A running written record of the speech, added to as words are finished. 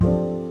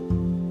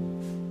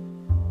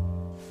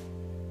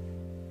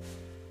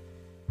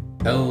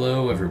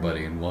Hello,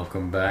 everybody, and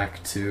welcome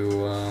back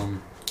to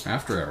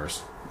After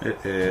Hours.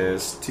 It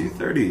is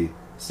 2:30.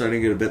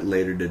 Starting it a bit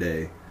later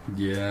today,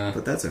 Yeah.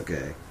 but that's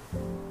okay.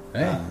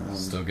 Hey,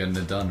 still getting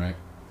it done, right?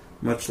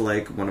 Much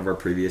like one of our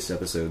previous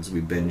episodes,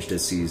 we binged a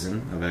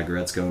season of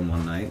Agoretsuko in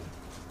one night,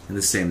 in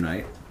the same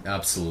night.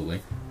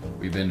 Absolutely.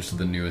 We binged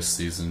the newest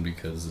season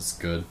because it's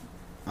good.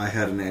 I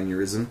had an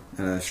aneurysm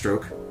and a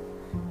stroke.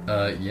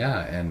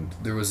 Yeah, and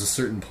there was a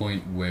certain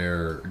point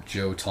where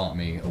Joe taught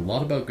me a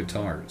lot about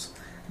guitars.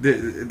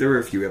 There were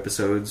a few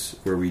episodes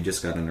where we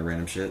just got into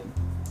random shit.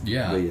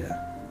 Yeah. But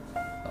yeah.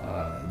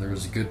 There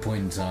was a good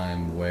point in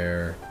time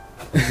where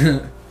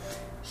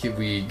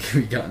we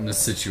got in a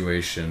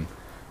situation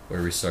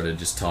where we started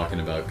just talking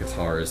about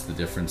guitars, the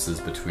differences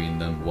between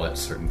them, what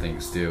certain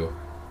things do.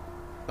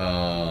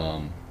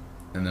 And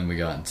then we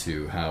got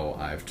into how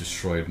I've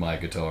destroyed my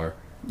guitar.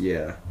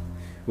 Yeah.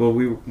 Well,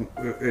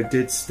 it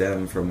did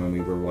stem from when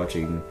we were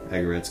watching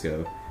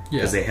Agoretsuko. Yeah.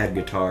 Because they had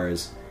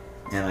guitars,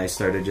 and I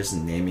started just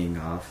naming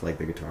off, like,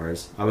 the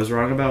guitars. I was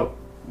wrong about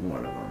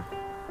one of them.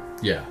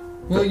 Yeah.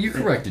 Well, you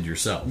corrected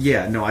yourself.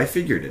 Yeah, no, I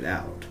figured it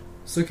out.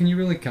 So can you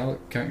really count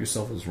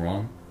yourself as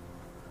wrong?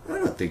 I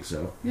don't think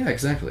so. Yeah,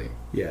 exactly.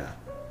 Yeah,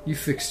 You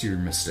fixed your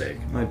mistake.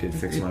 I did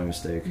fix my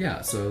mistake.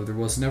 Yeah, so there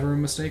was never a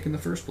mistake in the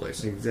first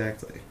place.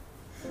 Exactly.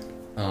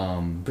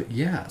 But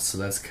yeah, so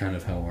that's kind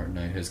of how our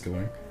night is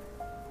going.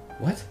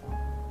 What?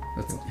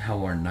 That's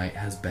how our night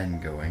has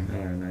been going.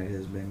 Our night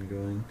has been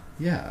going.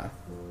 Yeah.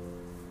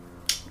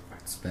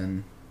 It's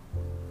been,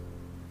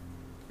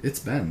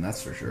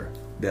 that's for sure.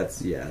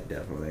 Yeah,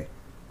 definitely.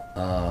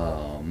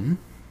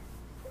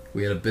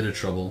 We had a bit of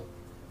trouble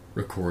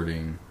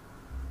recording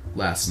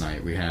last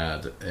night. We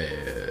had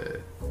a...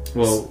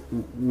 Well,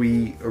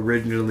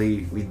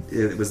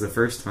 it was the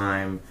first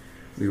time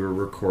we were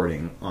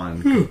recording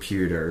on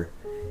computer,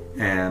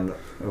 and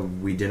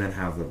we didn't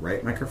have the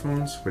right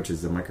microphones, which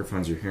is the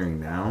microphones you're hearing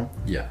now,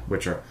 Yeah.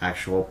 which are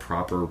actual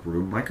proper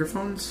room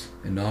microphones.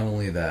 And not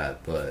only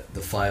that, but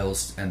the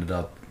files ended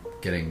up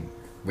getting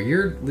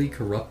weirdly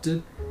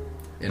corrupted.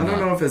 I don't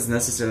know if it's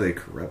necessarily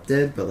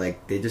corrupted, but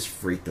like they just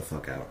freaked the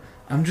fuck out.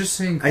 I'm just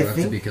saying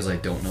corrupted because I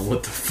don't know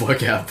what the fuck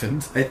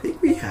happened. I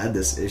think we had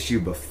this issue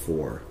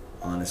before,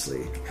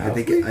 honestly. Have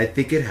we? I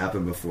think it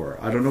happened before.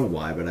 I don't know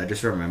why, but I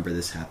just remember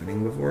this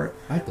happening before.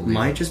 I believe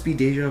Might it. just be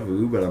deja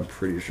vu, but I'm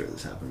pretty sure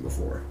this happened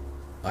before.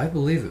 I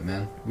believe it,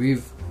 man.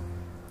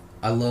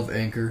 I love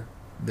Anchor.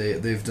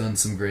 They've done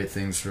some great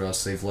things for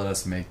us. They've let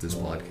us make this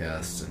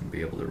podcast and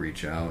be able to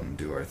reach out and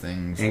do our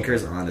things.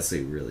 Anchor's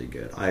honestly really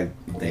good. Thank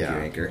you,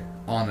 Anchor.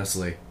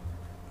 Honestly,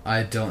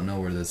 I don't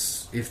know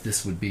if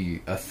this would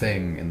be a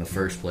thing in the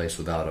first place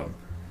without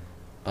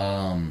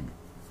them.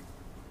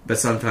 But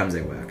sometimes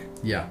they whack.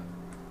 Yeah.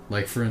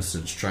 Like, for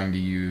instance, trying to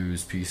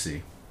use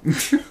PC.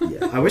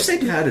 Yeah, I wish they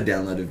had a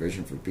downloaded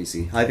version for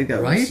PC. I think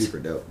that would be Right? super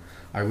dope.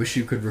 I wish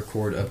you could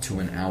record up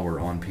to an hour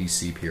on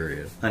PC,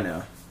 period. I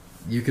know.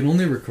 You can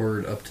only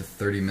record up to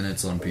 30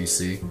 minutes on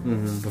PC,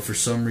 but for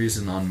some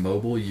reason on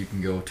mobile you can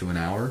go up to an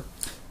hour.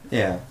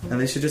 Yeah, and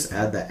they should just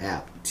add the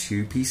app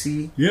to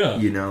PC. Yeah.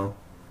 You know?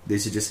 They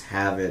should just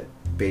have it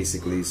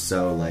basically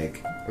so,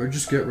 like... Or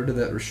just get rid of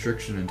that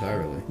restriction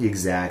entirely.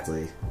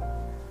 Exactly.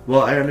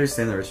 Well, I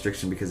understand the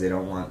restriction because they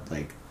don't want,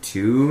 like,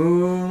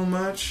 too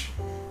much.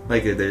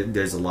 Like,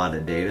 there's a lot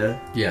of data.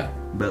 Yeah,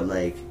 But,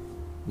 like,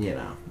 you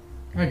know.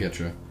 I get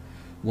you.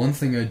 One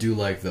thing I do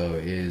like, though,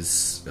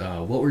 is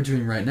what we're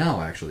doing right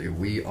now, actually.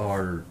 We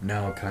are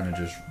now kind of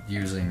just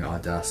using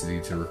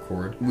Audacity to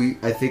record.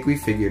 I think we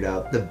figured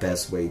out the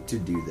best way to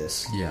do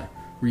this. Yeah,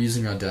 we're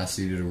using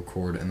Audacity to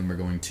record, and then we're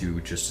going to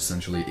just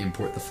essentially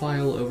import the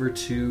file over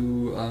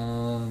to...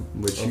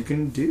 Which you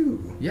can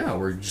do. Yeah,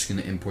 we're just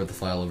going to import the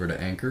file over to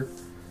Anchor.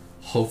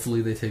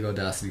 Hopefully they take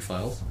Audacity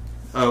files.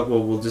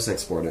 Well, we'll just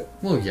export it.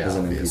 Well, yeah, as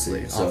an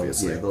obviously. MP3. So,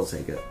 Obviously. yeah, they'll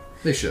take it.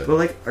 They should. But,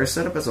 like, our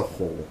setup as a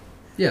whole...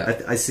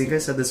 Yeah. I think I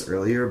said this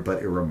earlier,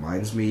 but it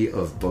reminds me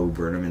of Bo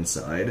Burnham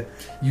Inside.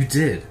 You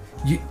did.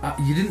 You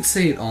didn't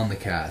say it on the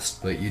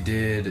cast, but you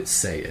did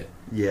say it.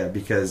 Yeah,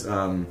 because,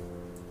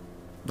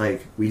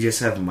 like, we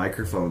just have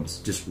microphones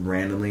just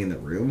randomly in the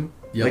room.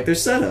 Yep. Like, they're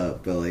set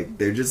up, but, like,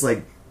 they're just,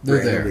 like, They're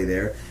randomly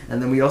there. And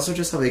then we also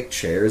just have, like,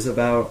 chairs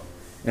about,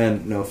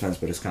 and no offense,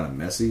 but it's kind of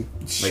messy.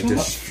 Shut like,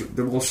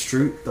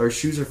 up. our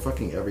shoes are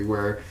fucking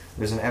everywhere.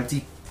 There's an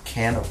empty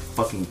can of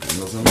fucking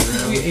Pringles on the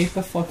ground. We ate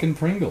the fucking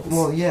Pringles.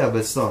 Well, yeah,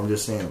 but still, I'm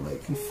just saying,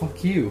 like...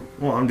 Fuck you.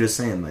 Well, I'm just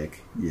saying,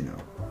 like, you know.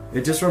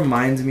 It just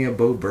reminds me of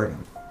Bo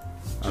Burnham.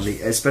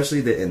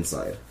 Especially the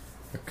inside.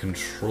 A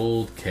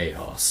controlled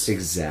chaos.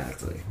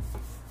 Exactly.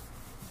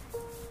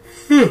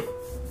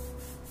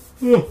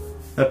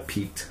 That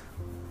peaked.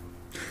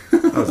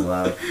 That was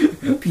loud.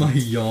 My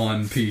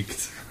yawn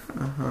peaked.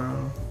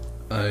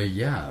 Uh-huh.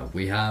 Yeah,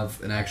 we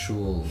have an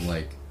actual,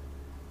 like...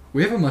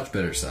 We have a much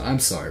better set. I'm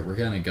sorry, we're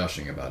kind of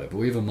gushing about it, but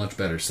we have a much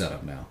better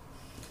setup now.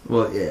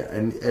 Well, yeah,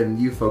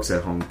 and you folks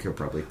at home can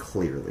probably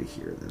clearly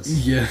hear this.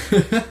 Yeah.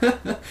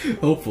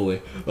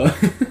 Hopefully.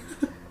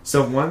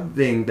 So one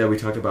thing that we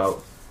talked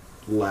about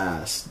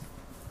last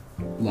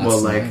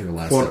Last night or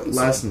last episode?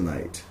 last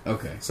night.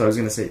 Okay. So I was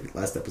gonna say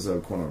last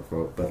episode, quote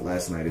unquote, but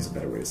last night is a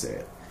better way to say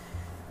it.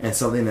 And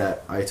something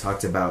that I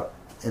talked about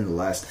in the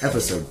last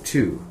episode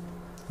too,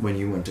 when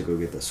you went to go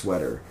get the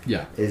sweater,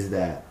 Yeah. is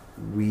that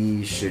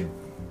we should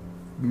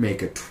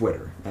make a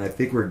Twitter, and I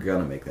think we're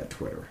gonna make that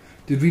Twitter.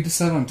 Did we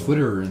decide on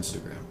Twitter or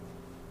Instagram?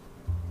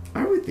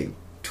 I would think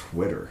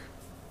Twitter.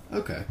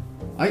 Okay.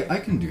 I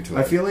can do Twitter.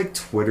 I feel like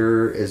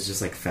Twitter is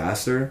just like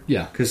faster.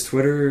 Yeah. Because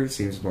Twitter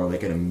seems more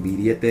like an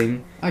immediate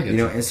thing. I get you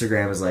know, you.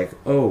 Instagram is like,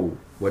 oh,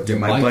 what did You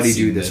my might buddy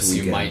see do this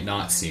weekend? You might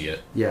not see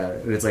it. Yeah,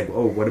 and it's like,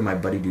 oh, what did my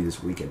buddy do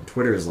this weekend?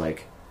 Twitter is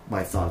like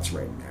my thoughts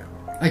right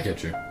now. I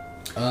get you.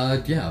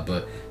 Yeah,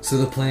 but so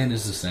the plan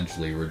is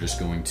essentially we're just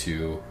going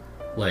to,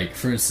 like,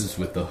 for instance,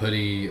 with the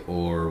hoodie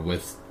or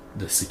with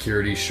the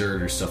security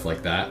shirt or stuff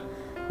like that,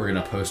 we're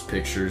gonna post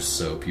pictures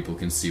so people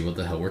can see what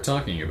the hell we're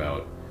talking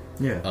about.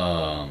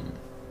 Yeah.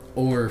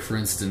 Or, for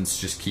instance,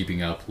 just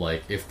keeping up,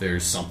 like, if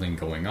there's something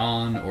going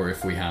on or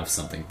if we have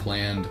something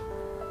planned,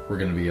 we're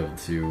going to be able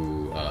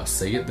to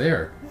say it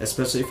there.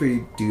 Especially if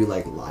we do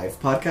like live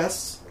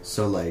podcasts.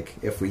 So like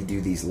if we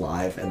do these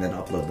live and then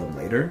upload them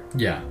later.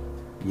 Yeah.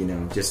 You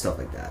know, just stuff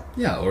like that.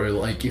 Yeah, or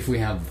like if we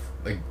have,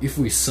 like, if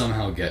we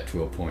somehow get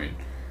to a point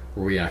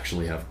where we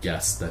actually have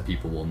guests that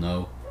people will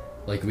know,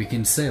 like, we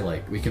can say,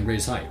 like, we can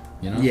raise hype,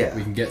 you know? Yeah.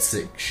 We can get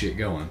sick shit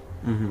going.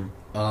 Mm-hmm.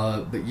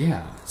 But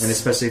yeah. And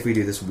especially if we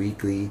do this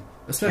weekly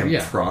and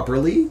yeah.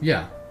 properly.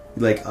 Yeah.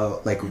 Like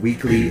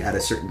weekly at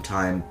a certain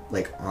time,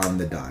 like on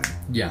the dime.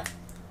 Yeah.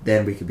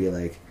 Then we could be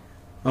like,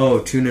 oh,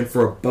 tune in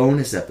for a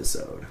bonus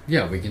episode.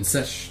 Yeah, we can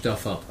set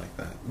stuff up like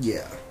that.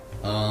 Yeah.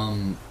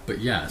 But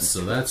yeah,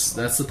 so that's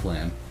the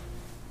plan.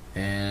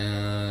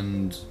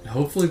 And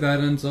hopefully that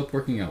ends up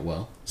working out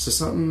well. So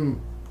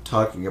something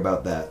talking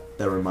about that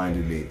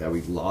reminded me that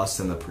we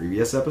lost in the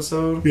previous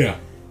episode. Yeah.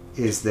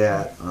 Is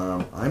that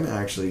I'm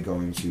actually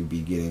going to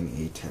be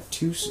getting a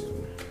tattoo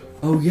soon.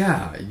 Oh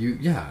yeah, you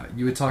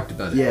had talked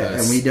about it. Yeah,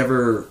 and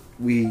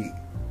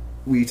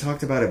we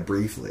talked about it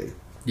briefly.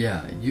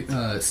 Yeah, you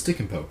stick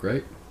and poke,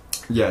 right?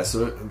 Yeah,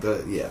 so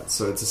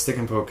it's a stick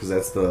and poke because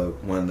that's the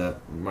one that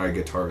my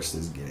guitarist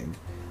is getting.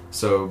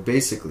 So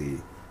basically,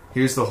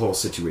 here's the whole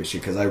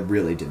situation because I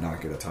really did not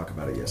get to talk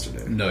about it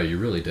yesterday. No, you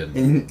really didn't.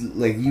 And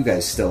like you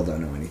guys still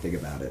don't know anything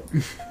about it.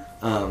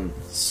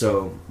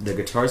 So the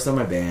guitarist on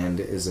my band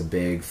is a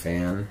big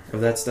fan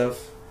of that stuff.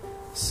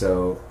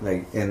 So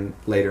like, and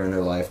later in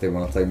their life, they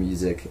want to play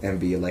music and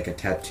be like a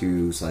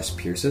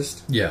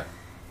tattoo/piercist. Yeah.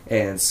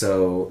 And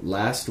so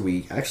last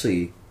week,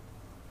 actually,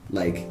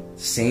 like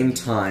same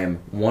time,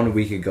 1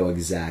 week ago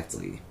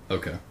exactly.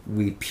 Okay.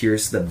 We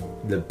pierced the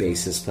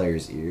bassist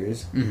player's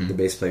ears, Mm-hmm. the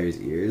bass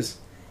player's ears,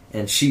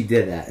 and she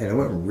did that, and it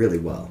went really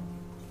well.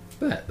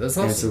 Bet that's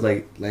awesome. And so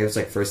like it was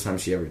like first time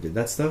she ever did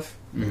that stuff.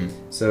 Mm-hmm.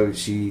 So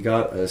she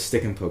got a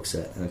stick and poke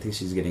set, and I think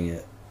she's getting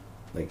it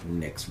like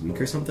next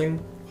week or something.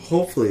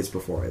 Hopefully it's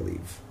before I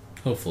leave.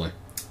 Hopefully.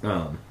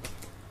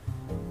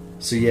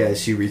 So yeah,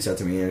 she reached out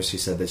to me and she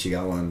said that she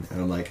got one,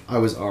 and I'm like, I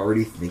was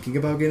already thinking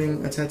about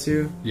getting a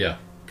tattoo. Yeah.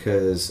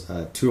 Because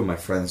 2 of my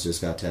friends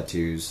just got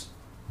tattoos,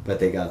 but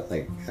they got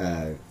like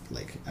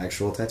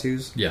actual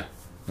tattoos. Yeah.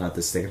 Not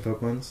the stick and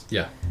poke ones.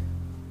 Yeah.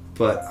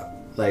 But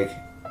like,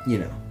 you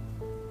know,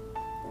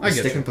 I get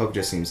stick you. and poke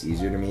just seems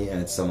easier to me,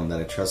 and it's someone that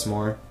I trust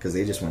more because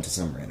they just went to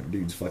some random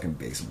dude's fucking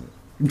basement,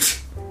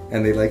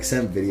 and they like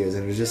sent videos,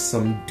 and it was just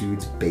some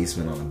dude's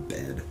basement on a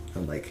bed.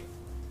 I'm like,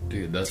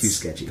 Dude, that's too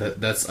sketchy.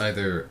 That's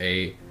either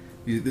going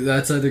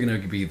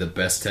to be the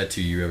best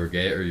tattoo you ever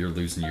get, or you're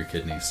losing your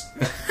kidneys.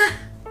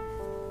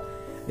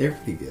 They're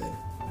pretty good,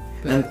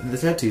 and the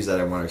tattoos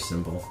that I want are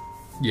simple.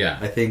 Yeah.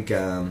 I think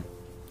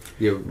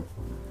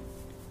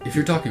If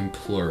you're talking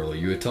plural,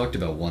 you had talked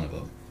about one of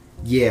them.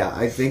 Yeah,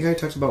 I think I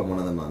talked about one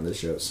of them on this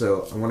show.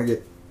 So I want to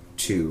get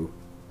 2.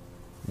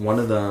 One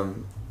of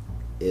them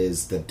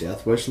is the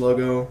Death Wish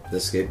logo, the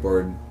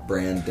skateboard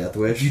brand Death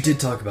Wish. You did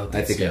talk about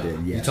this. I think I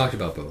did, yeah. You talked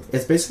about both.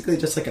 It's basically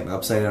just like an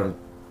upside down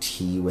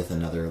T with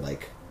another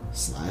like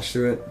slash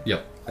through it.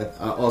 Yep.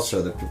 We'll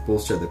show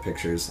the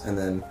pictures, and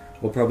then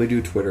we'll probably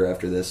do Twitter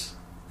after this,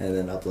 and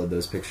then upload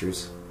those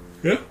pictures.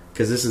 Yeah.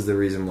 Because this is the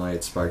reason why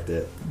it sparked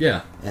it.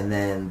 Yeah. And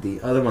then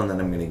the other one that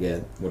I'm going to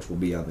get, which will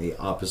be on the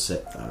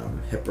opposite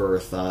hip or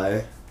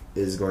thigh,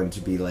 is going to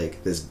be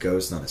like this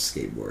ghost on a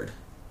skateboard.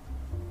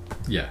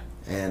 Yeah.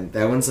 And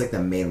that one's like the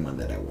main one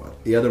that I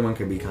want. The other one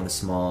could be kind of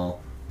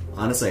small.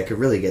 Honestly, I could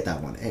really get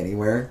that one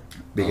anywhere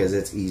because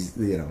it's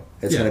easy, you know,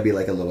 it's going to be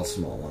like a little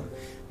small one.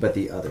 But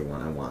the other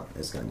one I want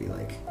is going to be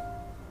like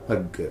a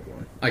good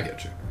one. I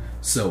get you.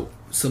 So,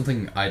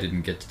 something I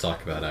didn't get to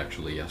talk about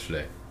actually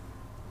yesterday.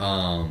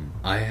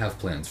 I have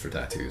plans for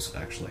tattoos,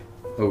 actually.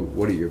 Oh,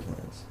 what are your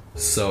plans?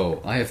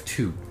 So, I have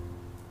 2.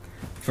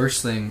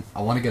 First thing,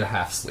 I want to get a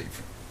half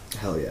sleeve.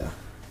 Hell yeah.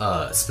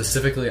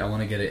 Specifically, I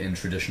want to get it in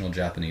traditional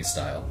Japanese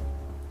style.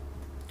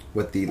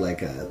 With the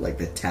like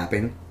the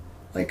tapping,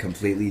 like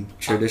completely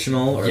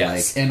traditional, or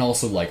yes, like and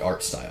also like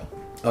art style.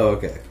 oh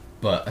okay.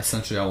 But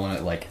essentially, I want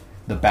it like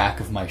the back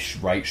of my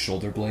right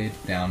shoulder blade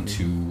down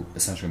to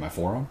essentially my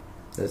forearm.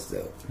 That's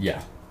dope.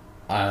 Yeah.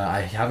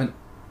 I haven't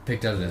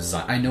picked out a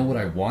design. I know what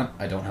I want.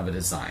 I don't have a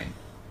design.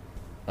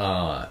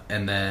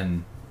 And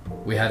then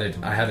I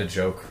had a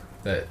joke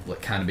that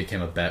kind of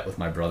became a bet with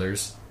my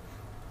brothers,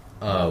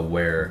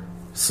 where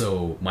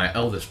so my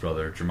eldest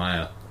brother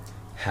Jeremiah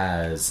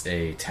has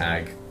a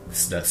tag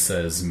that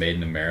says "Made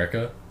in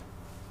America"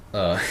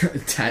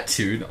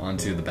 tattooed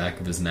onto the back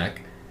of his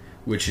neck,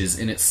 which is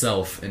in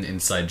itself an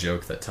inside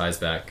joke that ties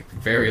back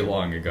very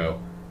long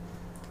ago.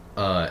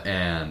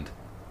 And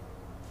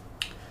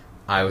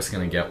I was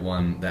gonna get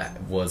one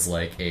that was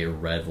like a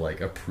red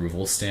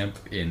approval stamp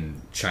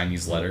in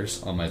Chinese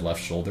letters on my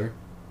left shoulder,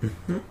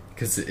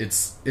 because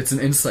it's an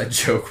inside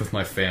joke with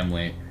my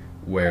family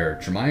where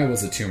Jeremiah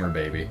was a tumor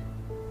baby,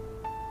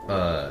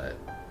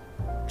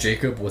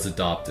 Jacob was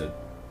adopted,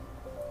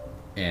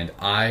 and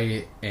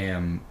I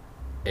am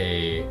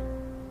a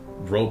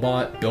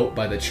robot built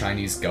by the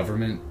Chinese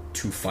government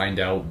to find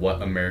out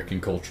what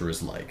American culture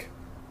is like.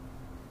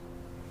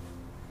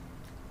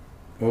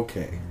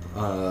 Okay.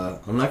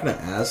 I'm not gonna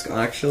ask,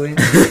 actually.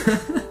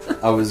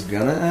 I was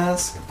gonna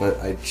ask, but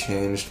I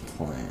changed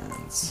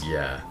plans.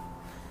 Yeah.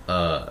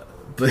 But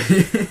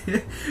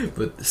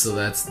but so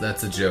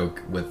that's a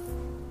joke with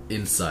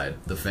inside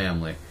the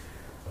family.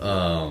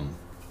 And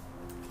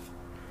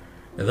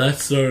that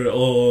started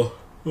all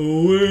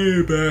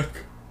way back.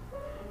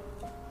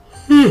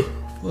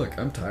 Look,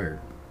 I'm tired.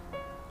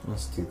 Well,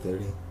 it's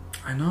 2:30.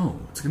 I know.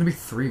 It's gonna be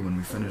 3 when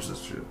we finish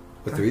this shit.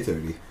 Or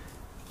 3:30.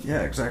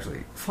 Yeah,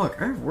 exactly.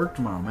 Fuck, I have work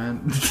tomorrow,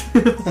 man.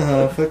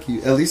 Fuck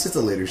you. At least it's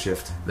a later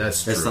shift.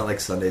 That's true. It's not like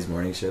Sunday's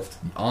morning shift.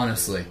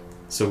 Honestly.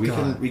 So we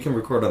can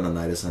record on the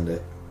night of Sunday.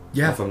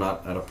 Yeah. If I'm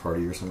not at a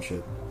party or some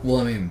shit. Well,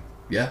 I mean,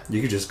 yeah.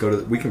 You could just go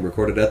to... we can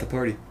record it at the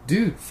party.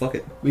 Dude. Fuck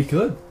it. We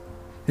could.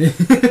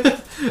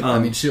 I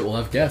mean, shit, we'll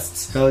have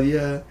guests. Hell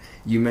yeah.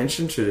 You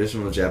mentioned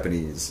traditional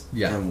Japanese.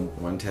 Yeah. And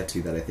one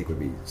tattoo that I think would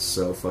be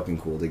so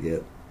fucking cool to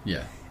get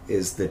Yeah.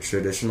 is the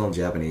traditional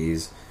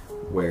Japanese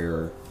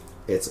where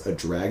it's a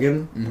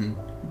dragon,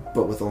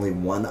 but with only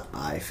one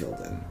eye filled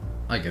in.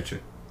 I get you.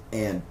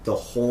 And the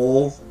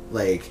whole,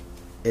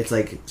 it's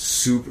like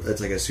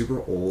a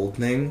super old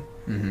thing.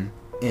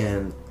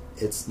 And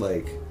it's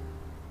like,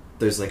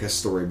 there's like a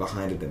story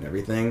behind it and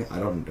everything. I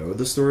don't know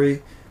the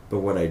story, but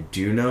what I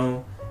do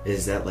know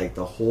is that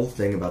the whole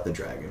thing about the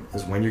dragon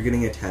is when you're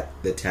getting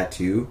the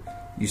tattoo,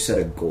 you set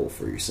a goal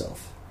for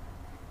yourself.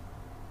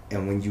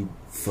 And when you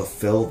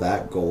fulfill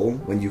that goal,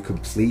 when you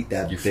complete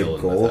that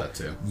big goal,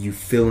 you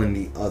fill in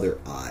the other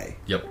eye.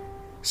 Yep.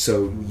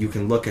 So you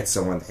can look at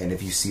someone, and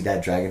if you see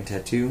that dragon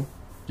tattoo,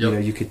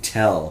 you could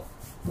tell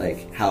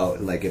how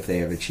if they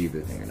have achieved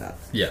a thing or not.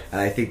 Yeah. And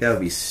I think that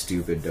would be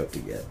stupid dope to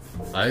get.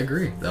 I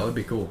agree. That would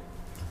be cool.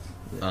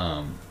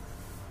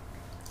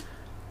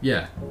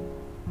 Yeah.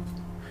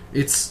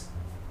 It's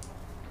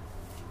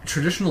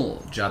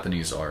traditional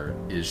Japanese art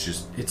is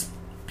just it's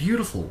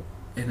beautiful.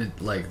 And it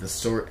the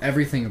story,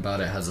 everything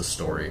about it has a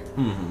story.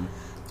 And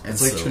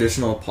it's like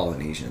traditional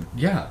Polynesian.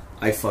 Yeah.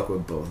 I fuck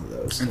with both of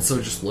those. And so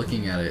just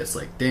looking at it, it's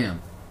like,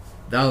 damn,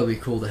 that would be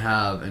cool to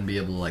have and be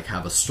able to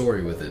have a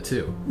story with it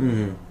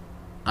too.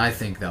 I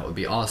think that would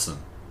be awesome.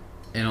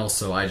 And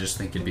also, I just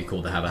think it'd be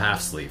cool to have a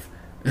half sleeve.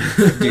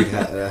 Dude,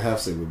 a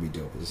half sleeve would be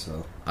dope as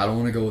hell. I don't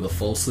want to go with a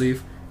full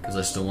sleeve because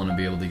I still want to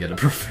be able to get a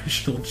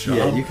professional job.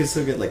 Yeah, you can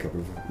still get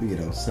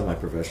a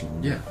semi-professional.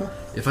 Yeah.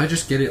 If I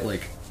just get it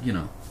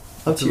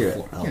up to your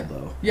floor.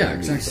 elbow. Yeah,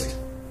 exactly.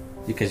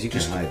 Because you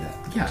can hide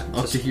that. Yeah,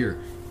 up to here.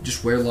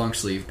 Just wear long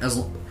sleeve.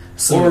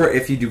 Or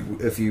if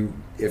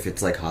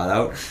it's hot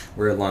out,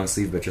 wear a long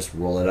sleeve, but just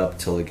roll it up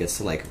till it gets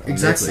to a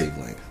mid-sleeve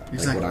length.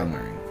 Like what I'm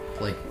wearing.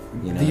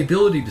 The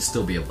ability to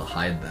still be able to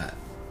hide that.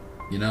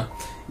 You know?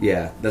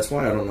 Yeah, that's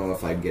why I don't know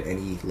if I'd get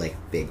any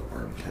big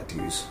arm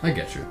tattoos. I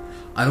get you.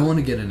 I don't want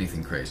to get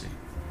anything crazy.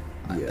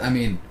 Yeah. I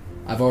mean,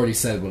 I've already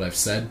said what I've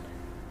said,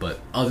 but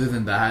other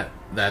than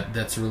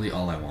that's really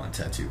all I want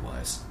tattoo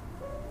wise.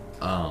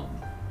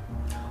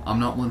 I'm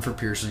not one for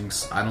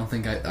piercings. I don't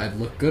think I'd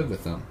look good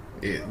with them.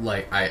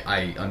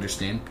 I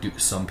understand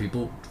some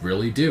people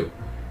really do.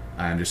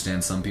 I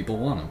understand some people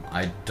want them.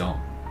 I don't.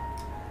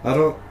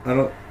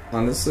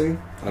 Honestly,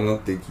 I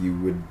don't think you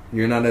would.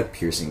 You're not a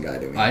piercing guy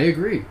to me. I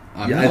agree.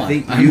 I'm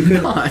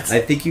not.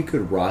 I think you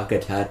could rock a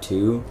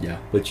tattoo. Yeah.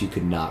 But you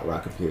could not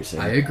rock a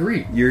piercing. I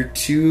agree. You're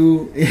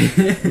too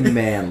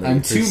manly.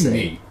 I'm too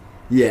me.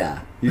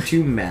 Yeah, you're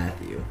too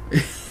Matthew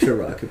to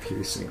rock a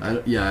piercing.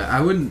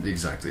 I wouldn't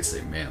exactly say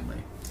manly.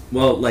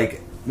 Well,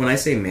 when I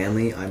say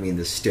manly, I mean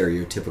the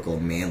stereotypical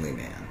manly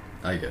man.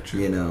 I get you.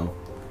 You know,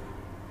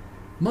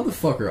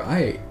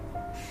 motherfucker.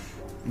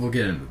 We'll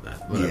get into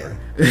that. Whatever.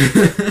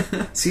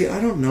 Yeah. See,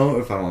 I don't know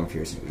if I want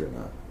piercings or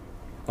not.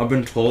 I've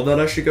been told that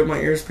I should get my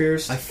ears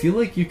pierced. I feel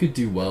like you could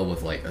do well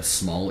with a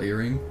small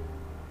earring.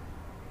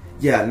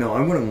 Yeah, no, I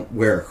wouldn't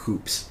wear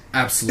hoops.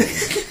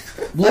 Absolutely.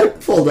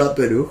 What? Pulled up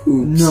in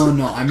hoops?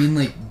 No, I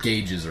mean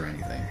gauges or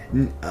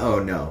anything. Oh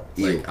no.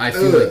 I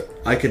feel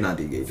I could not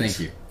do gauges. Thank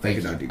you. I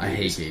could not do gauges. I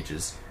hate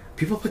gauges.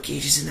 People put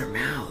gauges in their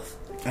mouth.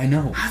 I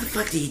know. How the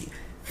fuck do you...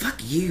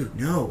 Fuck you.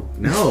 No.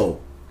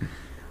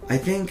 I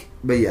think,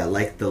 but yeah,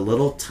 like the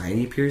little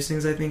tiny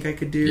piercings I think I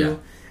could do. Yeah.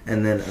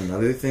 And then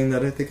another thing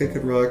that I think I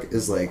could rock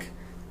is like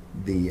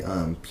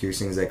the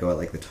piercings that go at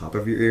like the top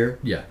of your ear.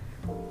 Yeah.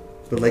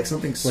 But like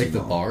something small. Like the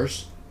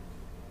bars?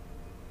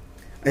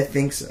 I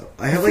think so.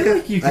 I have feel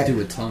like you could do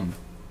a tongue.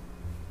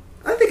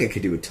 I think I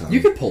could do a tongue. You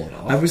could pull it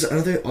off. I was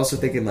also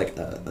thinking like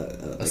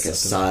a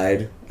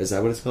side. Is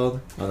that what it's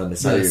called? On the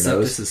side of your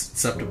nose?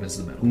 Septum is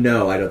the middle.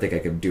 No, I don't think I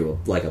could do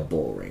like a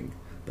bull ring.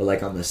 But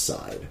like on the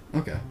side.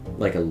 Okay.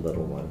 Like a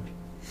little one.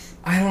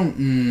 I don't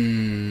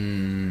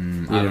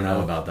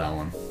know about that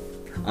one.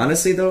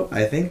 Honestly though,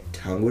 I think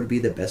tongue would be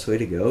the best way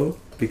to go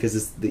because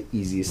it's the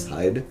easiest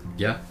hide.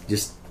 Yeah.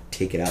 Just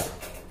take it out.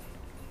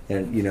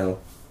 And you know,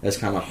 that's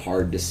kind of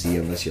hard to see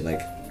unless you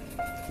like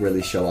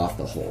really show off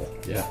the hole.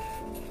 Yeah.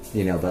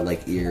 You know, but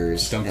like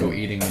ears. Just don't go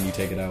eating when you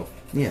take it out.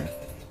 Yeah.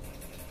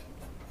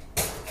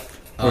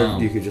 Or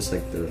you could just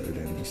like throw it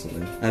in or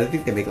something. And I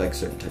think they make like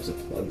certain types of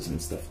plugs and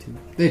stuff too.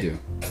 They do.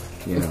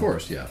 You Of know?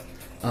 course, yeah.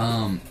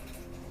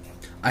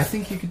 I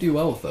think you could do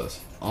well with those.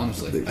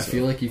 Honestly, I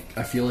feel like you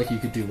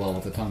could do well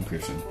with a tongue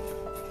piercing.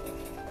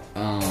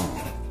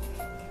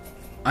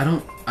 I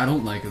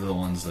don't like the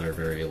ones that are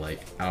very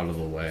like out of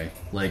the way.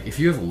 Like if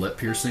you have a lip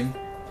piercing,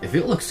 if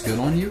it looks good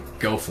on you,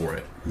 go for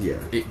it. Yeah.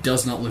 It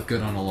does not look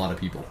good on a lot of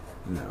people.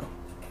 No.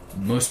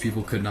 Most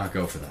people could not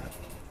go for that.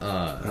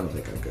 I don't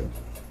think I could.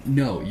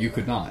 No, you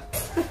could not.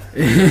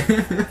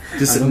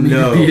 Just I don't mean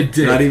no. to be a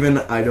dick. Not even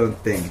I don't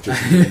think.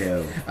 Just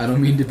no. I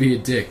don't mean to be a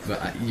dick,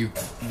 but you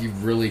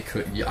really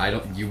could.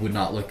 You would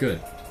not look good.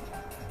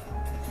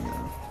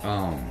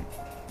 No.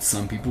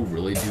 Some people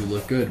really do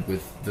look good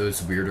with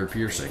those weirder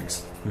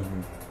piercings.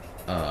 Mm-hmm.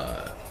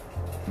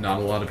 Not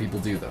a lot of people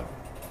do though.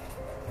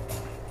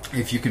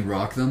 If you can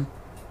rock them,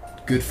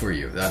 good for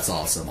you. That's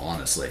awesome,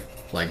 honestly.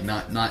 Like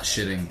not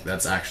shitting.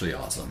 That's actually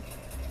awesome.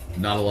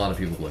 Not a lot of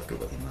people look good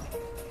with them though.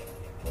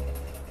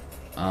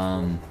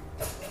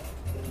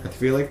 I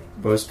feel like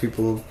most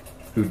people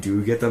who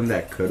do get them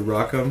that could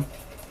rock them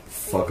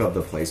fuck up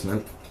the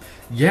placement.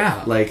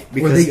 Yeah, Like or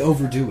because they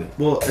overdo it.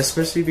 well,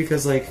 especially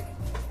because like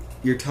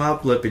your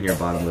top lip and your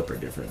bottom lip are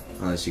different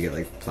unless you get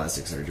like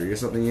plastic surgery or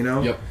something, you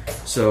know? Yep.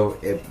 So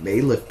it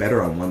may look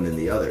better on one than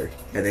the other,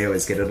 and they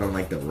always get it on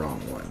like the wrong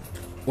one.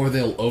 Or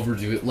they'll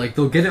overdo it. Like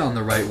they'll get it on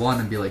the right one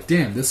and be like,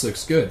 "Damn, this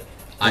looks good.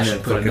 I And should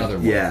then put fucking- another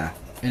one." Yeah.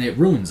 And it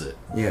ruins it.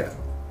 Yeah.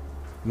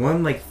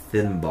 One like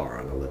thin bar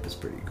on the lip is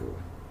pretty cool.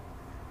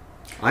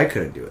 I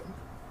couldn't do it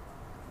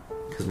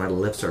because my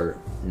lips are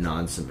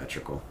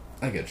non-symmetrical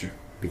I get you.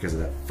 because of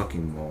that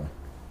fucking mole.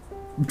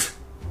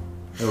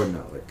 That would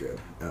not look good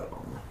at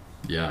all.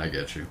 Yeah, I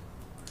get you.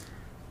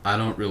 I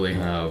don't really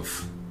have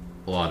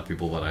a lot of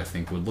people that I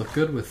think would look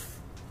good with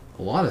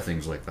a lot of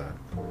things like that.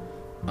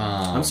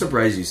 I'm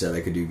surprised you said I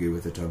could do good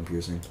with a tongue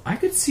piercing. I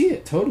could see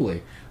it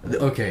totally.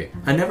 Okay,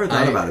 I never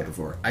thought about it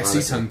before. I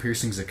honestly. see tongue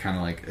piercings as kind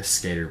of like a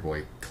skater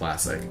boy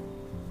classic.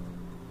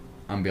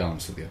 I'm be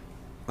honest with you,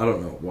 I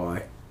don't know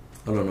why.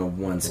 I don't know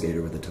one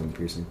skater with a tongue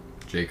piercing.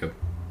 Jacob.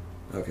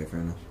 Okay,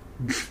 fair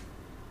enough.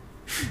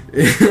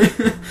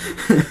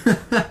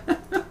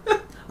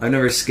 I've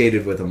never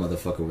skated with a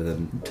motherfucker with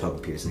a tongue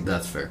piercing.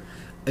 That's fair.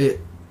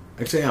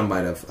 Actually, I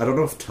might have. I don't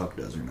know if Tuck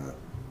does or not.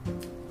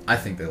 I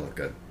think they look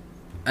good.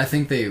 I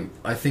think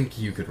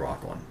you could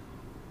rock one.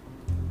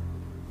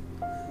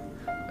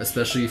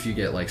 Especially if you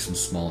get like some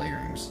small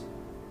earrings.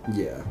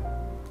 Yeah,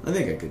 I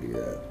think I could do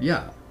that.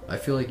 Yeah, I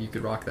feel like you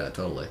could rock that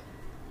totally.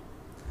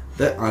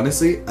 That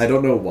honestly, I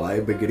don't know why,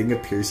 but getting a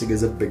piercing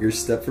is a bigger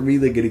step for me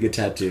than getting a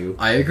tattoo.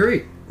 I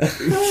agree.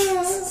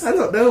 I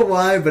don't know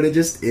why, but it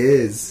just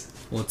is.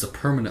 Well, it's a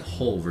permanent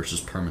hole versus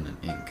permanent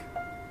ink.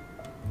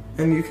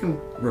 And you can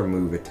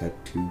remove a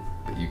tattoo.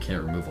 But you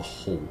can't remove a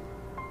hole.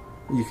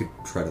 You could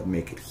try to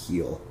make it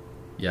heal.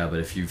 Yeah, but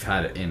if you've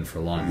had it in for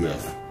long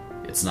enough,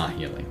 it's not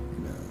healing.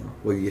 No.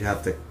 Well, you'd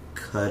have to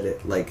cut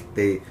it. Like,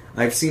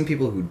 I've seen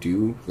people who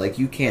do. Like,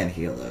 you can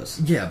heal those.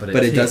 Yeah, but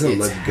it doesn't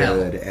look hell.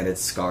 good, and it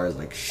scars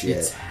like shit.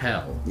 It's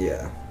hell.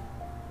 Yeah.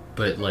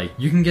 But, like,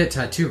 you can get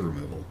tattoo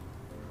removal.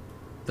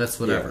 That's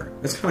whatever.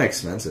 Yeah. It's kind of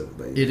expensive.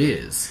 But It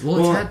is.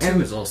 Well, Well, a tattoo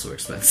and- is also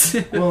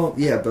expensive. Well,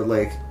 yeah, but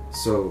like,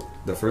 so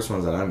the first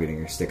ones that I'm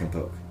getting are stick and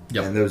poke.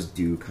 Yep. And those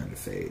do kind of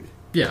fade.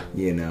 Yeah.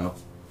 You know?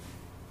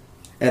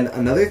 And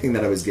another thing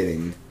that I was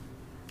getting,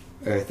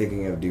 or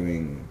thinking of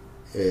doing,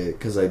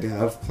 because I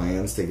have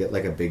plans to get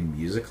like a big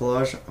music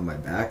collage on my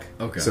back.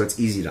 Okay. So it's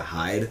easy to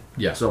hide.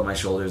 Yeah. So on my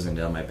shoulders and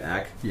down my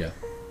back. Yeah.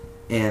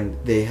 And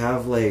they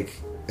have like,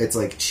 it's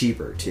like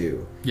cheaper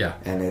too. Yeah.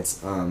 And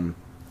it's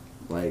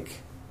like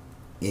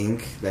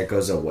ink that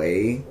goes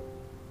away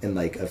in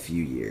like a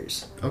few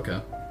years. Okay.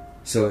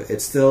 So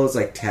it still is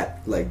like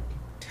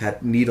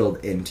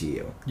needled into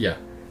you, Yeah.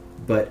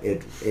 but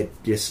it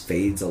just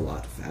fades a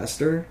lot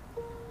faster,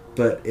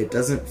 but it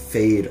doesn't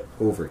fade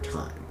over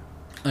time.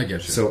 I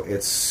get you. So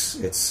it's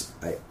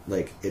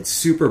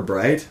super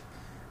bright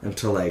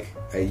until like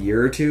a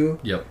year or two.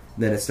 Yep.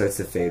 Then it starts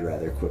to fade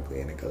rather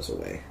quickly and it goes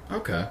away.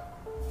 Okay.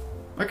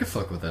 I could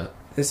fuck with that.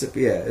 It's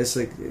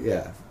like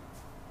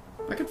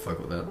I could fuck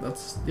with that.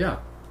 That's, yeah.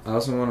 I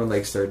also want to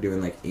like start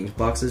doing like ink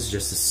boxes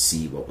just to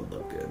see what would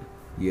look good.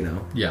 You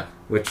know? Yeah.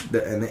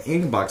 And the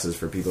ink boxes,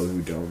 for people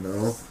who don't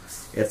know,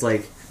 it's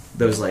like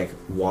those like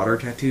water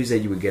tattoos that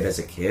you would get as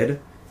a kid,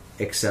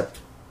 except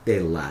they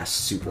last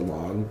super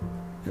long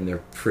and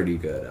they're pretty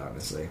good,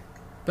 honestly.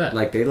 Bet.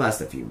 Like they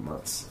last a few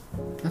months.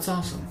 That's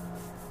awesome.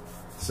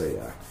 So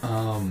yeah.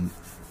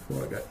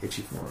 Well, I got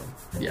itchy for them.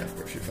 Yeah, of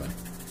course you're fine.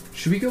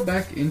 Should we go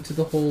back into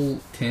the whole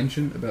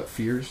tangent about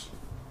fears?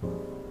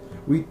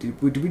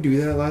 Did we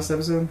do that last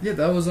episode? Yeah,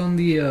 that was on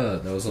the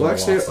Well,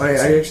 actually,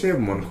 I actually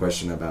have one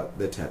question about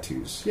the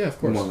tattoos. Yeah, of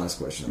course. One last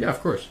question. Yeah, of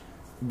course.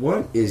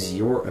 What is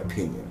your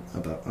opinion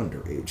about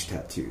underage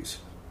tattoos?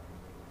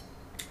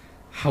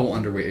 How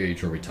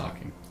underage are we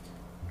talking?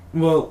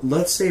 Well,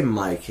 let's say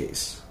my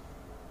case.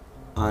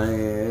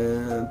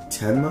 I'm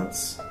 10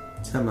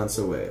 months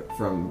away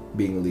from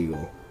being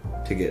legal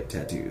to get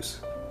tattoos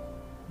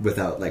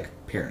without, like,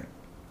 parent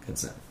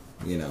consent,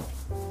 you know?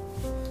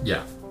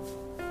 Yeah.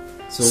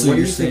 So what do you're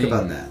you think saying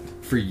about that?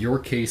 For your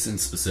case in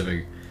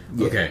specific,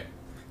 Yeah. okay.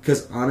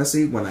 Because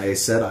honestly, when I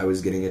said I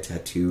was getting a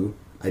tattoo,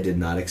 I did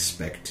not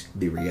expect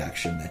the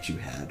reaction that you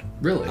had.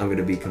 Really? I'm going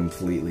to be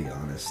completely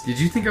honest. Did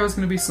you think I was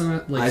going to be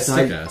some, like, thought-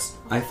 stick-ass?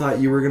 I thought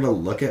you were going to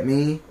look at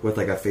me with,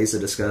 like, a face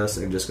of disgust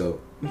and just go,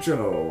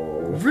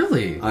 Joe.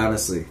 Really?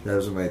 Honestly, that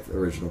was my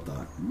original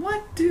thought.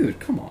 What? Dude,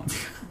 come on.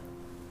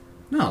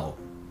 No.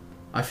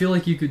 I feel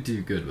like you could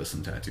do good with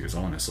some tattoos,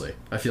 honestly.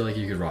 I feel like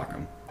you could rock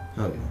them.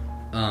 Oh,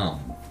 yeah.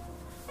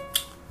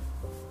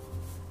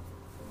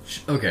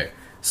 Okay,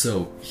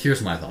 so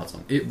here's my thoughts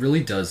on it. It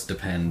really does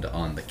depend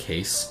on the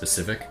case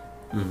specific.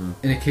 Mm-hmm.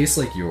 In a case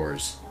like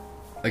yours,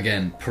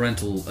 again,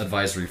 parental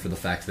advisory for the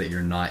fact that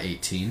you're not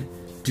 18,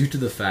 due to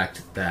the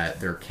fact that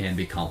there can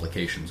be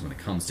complications when it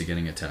comes to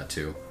getting a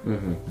tattoo.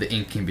 Mm-hmm. The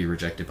ink can be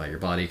rejected by your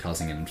body,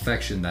 causing an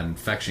infection. That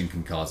infection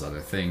can cause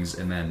other things,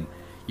 and then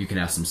you can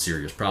have some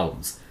serious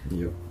problems.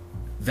 Yep.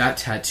 That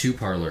tattoo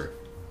parlor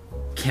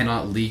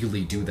cannot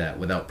legally do that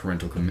without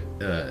parental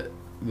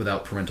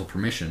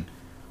permission,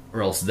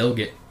 or else they'll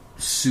get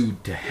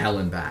sued to hell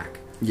and back.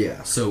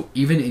 Yeah. So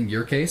even in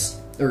your case,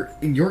 or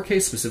in your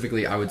case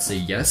specifically, I would say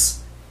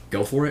yes,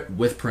 go for it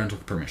with parental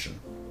permission.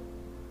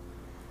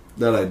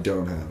 That I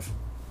don't have.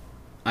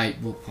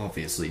 Well,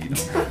 obviously you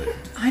don't have it.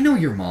 I know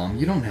your mom.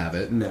 You don't have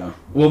it. No.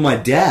 Well, my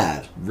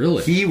dad.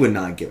 Really? He would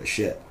not give a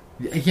shit.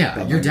 Yeah,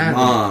 But your my dad.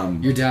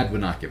 mom- Your dad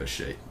would not give a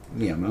shit.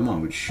 Yeah, my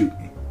mom would shoot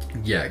me.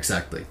 Yeah,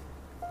 exactly.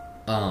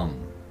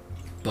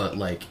 But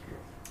like,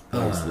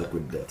 This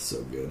liquid death's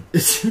so good.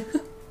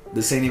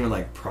 This ain't even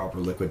like proper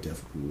liquid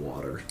death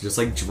water. Just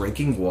like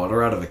drinking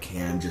water out of a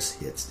can just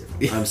hits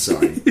different. I'm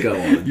sorry. Go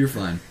on. You're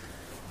fine.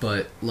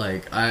 But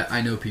like,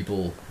 I know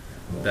people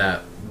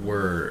that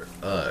were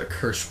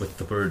cursed with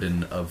the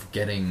burden of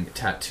getting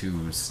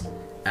tattoos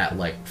at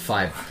like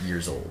 5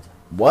 years old.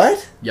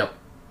 What? Yep.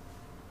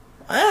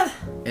 What?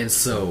 And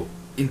so,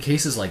 in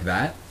cases like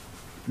that,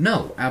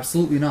 no,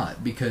 absolutely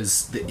not,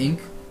 because the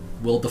ink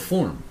will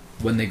deform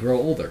when they grow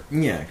older.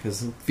 Yeah,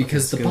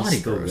 Because the body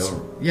grows.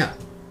 Yeah.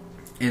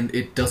 And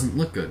it doesn't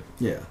look good.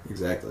 Yeah,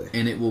 exactly.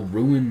 And it will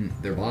ruin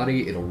their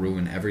body, it'll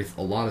ruin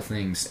a lot of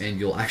things, and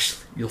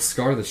you'll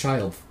scar the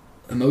child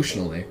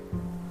emotionally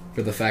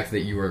for the fact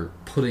that you are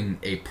putting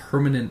a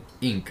permanent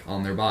ink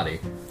on their body.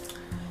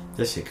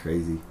 That shit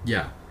crazy.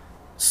 Yeah.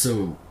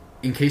 So,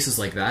 in cases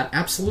like that,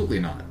 absolutely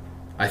not.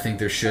 I think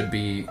there should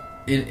be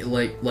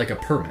like a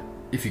permit,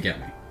 if you get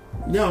me.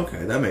 Yeah,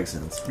 okay, that makes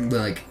sense.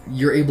 Like,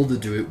 you're able to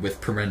do it with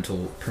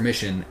parental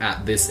permission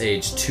at this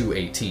age to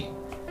 18.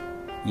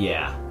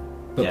 Yeah.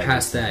 But Yeah,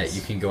 past makes that, sense.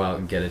 you can go out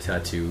and get a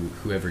tattoo.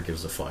 Whoever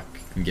gives a fuck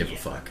can give a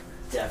fuck.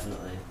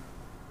 Definitely.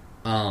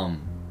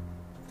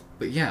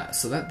 But yeah,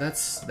 so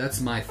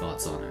that's my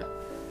thoughts on it.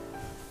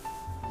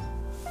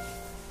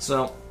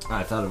 So,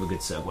 I thought of a good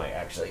segue,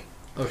 actually.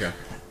 Okay.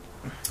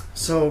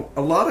 So,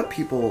 a lot of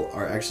people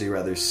are actually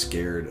rather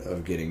scared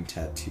of getting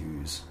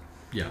tattoos.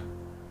 Yeah.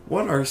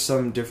 What are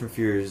some different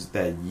fears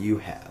that you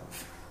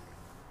have?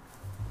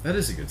 That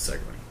is a good segue.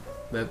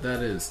 That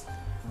is.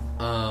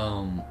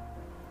 I'm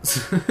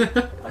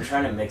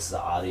trying to mix the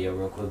audio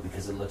real quick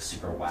because it looks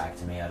super whack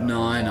to me. I don't No,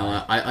 know I know.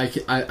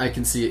 why. I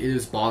can see it. It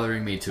is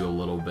bothering me too a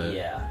little bit.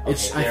 Yeah.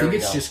 It's. Okay, I there think we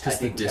it's go. just I because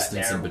the think we got-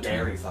 distance in between.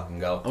 There we fucking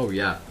go. Oh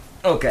yeah.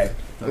 Okay,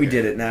 we Okay.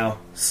 did it now.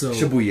 So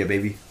Shibuya,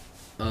 baby.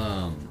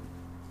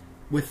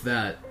 with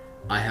that,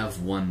 I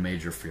have one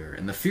major fear,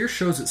 and the fear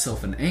shows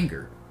itself in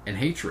anger and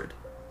hatred.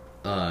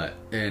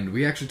 And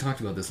we actually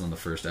talked about this on the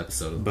first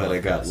episode of the But podcast. I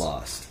got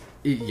lost.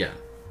 Yeah.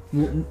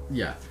 Well,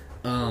 yeah.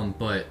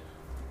 But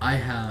I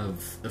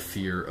have a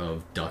fear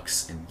of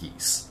ducks and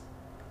geese.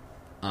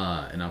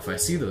 And if I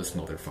see those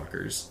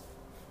motherfuckers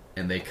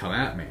and they come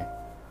at me,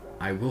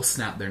 I will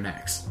snap their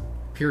necks.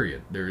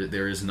 Period.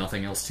 There is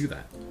nothing else to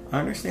that. I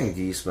understand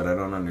geese, but I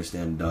don't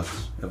understand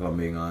ducks, if I'm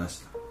being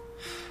honest.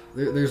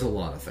 There's a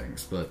lot of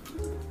things, but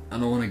I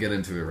don't want to get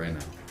into it right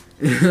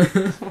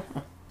now.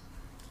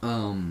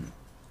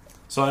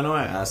 So I know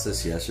I asked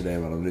this yesterday,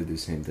 but I'm going to do the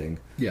same thing.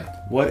 Yeah.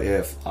 What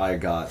if I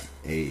got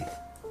a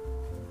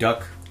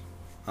duck,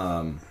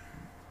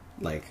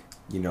 like,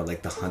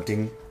 like the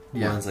hunting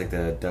Yeah. ones, like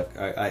the duck.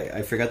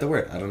 I forgot the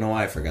word. I don't know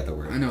why I forgot the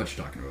word. I know what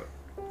you're talking about.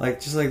 Like,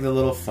 just like the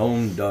little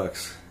foam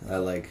ducks I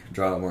like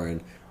draw more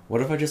in. What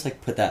if I just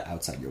like put that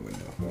outside your window?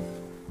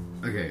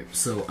 Okay,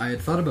 so I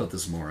had thought about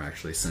this more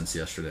actually since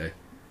yesterday.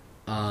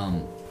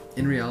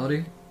 In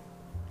reality,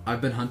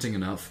 I've been hunting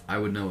enough, I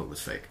would know it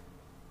was fake.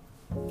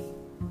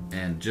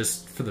 And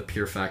just for the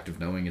pure fact of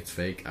knowing it's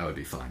fake, I would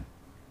be fine.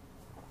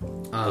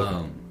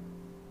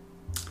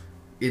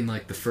 In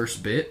like the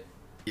first bit,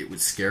 it would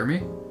scare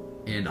me,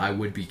 and I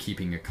would be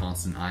keeping a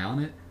constant eye on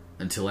it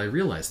until I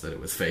realized that it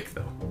was fake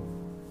though.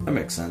 That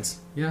makes sense.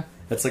 Yeah.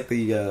 That's like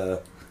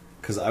the,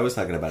 because I was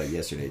talking about it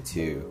yesterday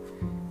too.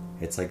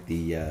 It's like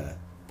the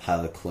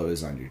pile of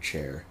clothes on your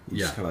chair. You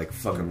just kind of like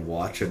fucking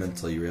watch it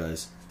until you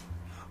realize,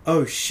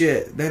 oh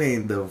shit, that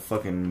ain't the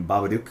fucking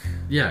Babadook.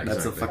 Yeah, exactly.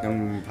 That's a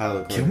fucking pile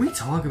of clothes. Can we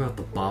talk about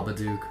the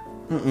Babadook?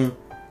 Mm-mm.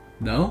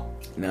 No?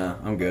 No,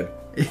 I'm good.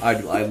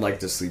 I'd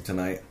like to sleep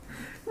tonight.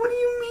 What do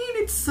you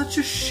mean? It's such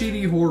a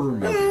shitty horror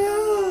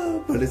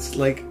movie. But it's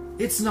like...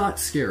 It's not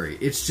scary.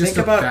 It's just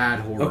think a about, bad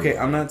horror Okay, movie.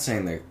 I'm not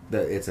saying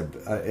that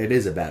it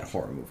is a bad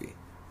horror movie.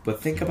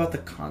 But think about the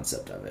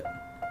concept of it.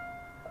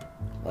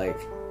 Like...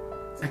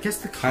 I guess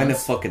the kind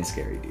of fucking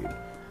scary, dude.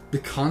 The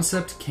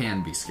concept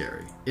can be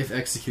scary if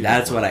executed.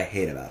 That's well. what I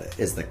hate about it.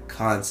 Is the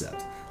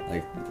concept,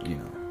 like, you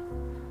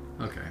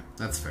know. Okay,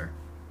 that's fair.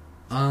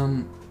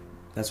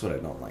 That's what I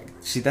don't like.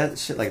 See, that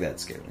shit like that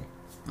scares me.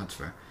 That's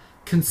fair.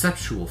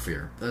 Conceptual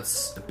fear.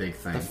 That's a big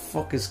thing. The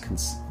fuck is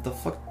the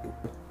fuck?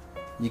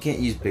 You can't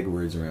use big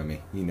words around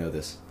me. You know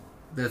this.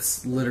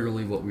 That's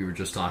literally what we were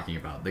just talking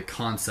about. The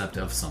concept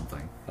of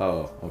something.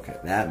 Oh, okay,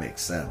 that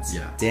makes sense.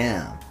 Yeah.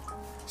 Damn.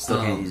 Still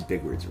can't use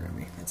big words around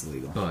me. That's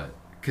illegal. But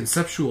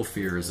conceptual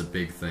fear is a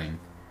big thing,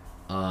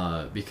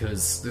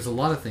 because there's a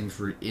lot of things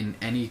where in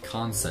any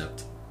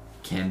concept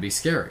can be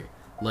scary.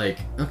 Like,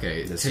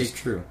 okay, This is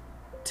true.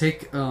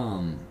 Take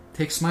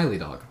Smiley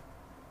Dog.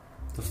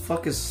 The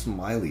fuck is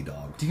Smiley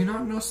Dog? Do you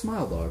not know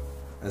Smile Dog?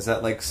 Is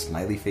that like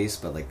smiley face,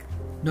 but like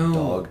No.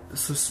 dog?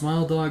 So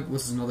Smile Dog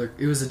was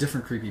it was a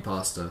different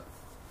creepypasta.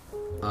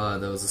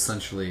 That was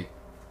essentially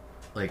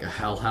like a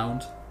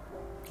hellhound.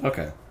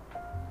 Okay.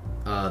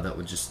 That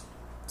would just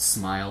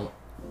smile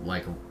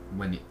like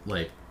when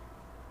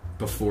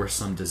before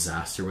some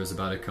disaster was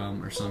about to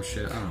come or some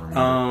shit. I don't remember.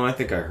 Oh, I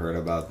think I heard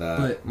about that.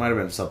 But- Might have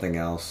been something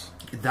else.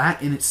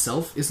 That in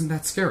itself isn't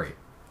that scary,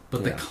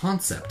 but the Yeah.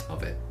 concept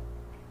of it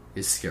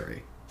is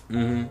scary.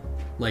 Mm-hmm.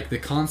 Like the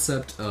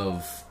concept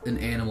of an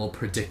animal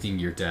predicting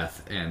your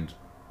death and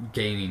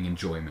gaining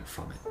enjoyment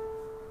from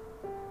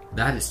it.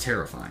 That is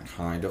terrifying.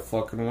 Kind of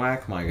fucking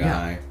whack, my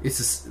guy.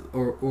 It's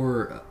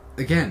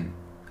again,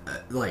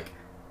 like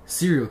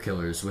serial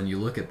killers. When you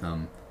look at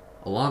them,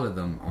 a lot of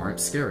them aren't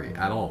scary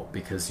at all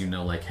because you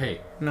know, like,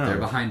 hey, No. they're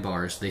behind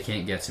bars. They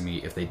can't get to me.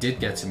 If they did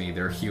get to me,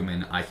 they're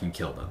human. I can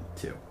kill them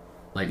too.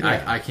 Like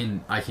Yeah. I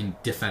can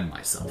defend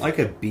myself. I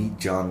could beat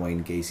John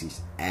Wayne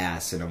Gacy's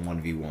ass in a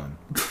 1v1.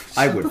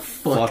 I would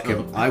fuck fuck him.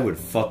 up. I would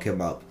fuck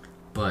him up.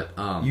 But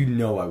You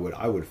know I would.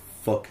 I would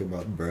fuck him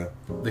up, bro.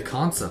 the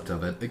concept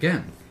of it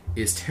again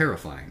is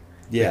terrifying.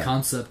 Yeah. The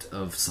concept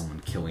of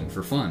someone killing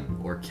for fun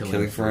or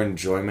Killing for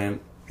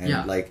enjoyment and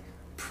Yeah. like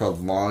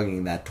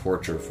prolonging that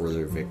torture for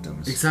their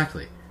victims.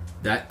 Exactly.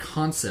 That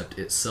concept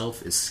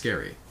itself is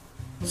scary.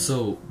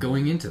 So,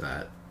 going into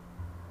that,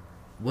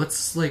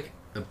 what's like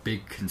a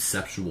big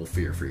conceptual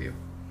fear for you?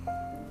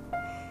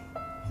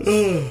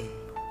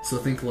 So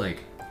think like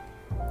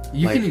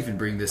you Like- can even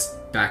bring this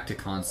back to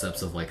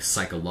concepts of like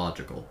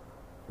psychological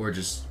or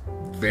just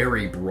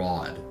very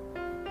broad.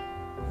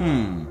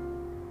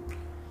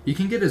 You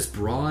can get as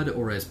broad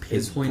or as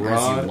It's pinpoint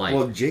broad. as you like.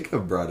 Well,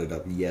 Jacob brought it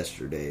up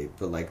yesterday,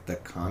 but like the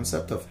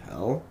concept of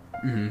hell.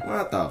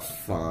 What the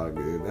fuck,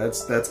 dude?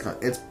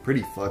 It's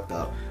pretty fucked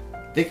up.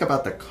 Think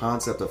about the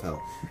concept of hell.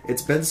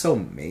 It's been so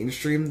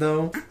mainstream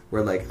though,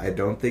 where like I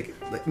don't think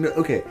like no,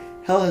 okay,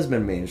 hell has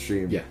been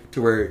mainstream Yeah.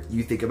 to where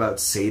you think about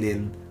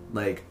Satan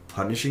like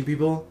punishing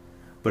people,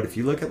 but if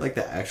you look at like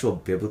the actual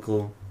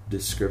biblical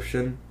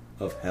description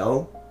of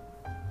hell,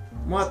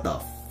 what the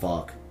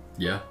fuck?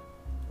 Yeah.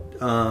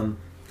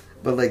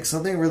 But like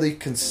something really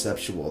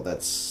conceptual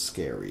that's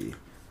scary.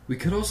 We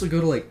could also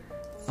go to like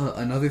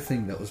another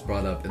thing that was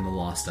brought up in the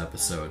Lost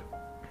episode.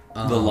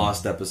 The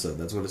Lost episode,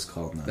 that's what it's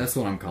called now. That's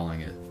what I'm calling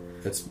it.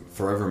 It's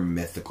forever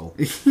mythical.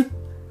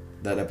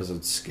 That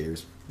episode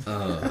scares me.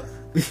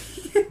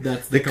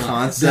 That's The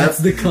concept. That's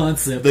the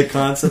concept. The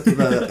concept of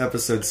that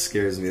episode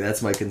scares me.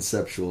 That's my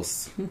conceptual.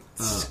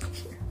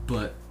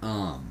 But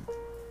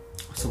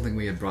something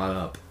we had brought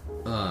up.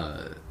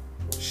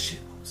 Shit,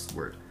 what was the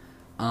word?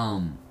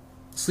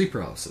 Sleep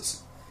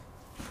paralysis.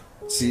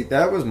 See,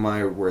 that was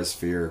my worst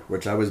fear,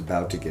 which I was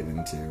about to get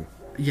into.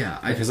 Yeah,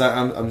 Because I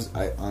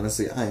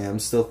honestly, I am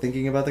still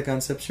thinking about the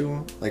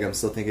conceptual. Like, I'm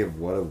still thinking of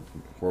what a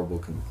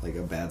horrible, a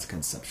bad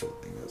conceptual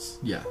thing is.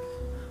 Yeah.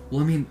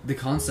 Well, I mean, the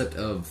concept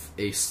of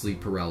a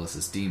sleep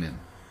paralysis demon.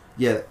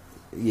 Yeah.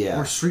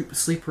 Or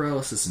sleep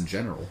paralysis in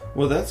general.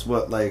 Well, that's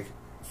what, like,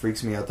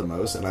 freaks me out the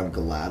most, and I'm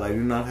glad I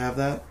do not have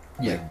that.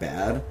 Yeah. Like,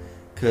 bad.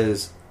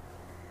 Because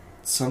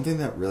something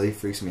that really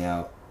freaks me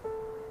out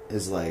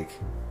is like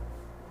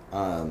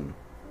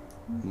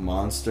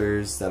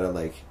monsters that are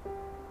like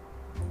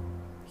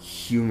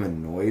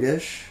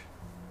humanoidish,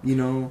 you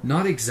know?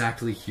 Not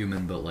exactly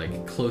human, but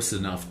like close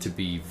enough to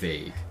be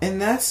vague.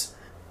 And that's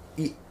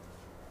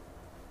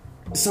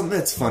something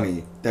that's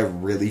funny that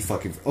really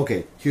fucking...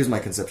 Okay, here's my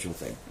conceptual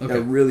thing. Okay.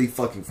 That really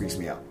fucking freaks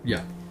me out.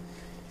 Yeah.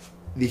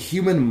 The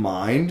human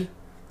mind,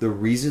 the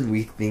reason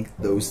we think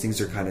those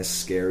things are kind of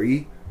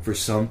scary, for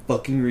some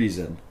fucking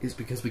reason... Is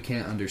because we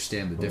can't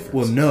understand the difference.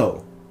 Well,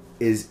 no.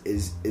 Is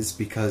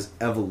because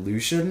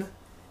evolution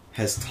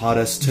has taught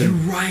us to... You're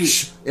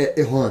right!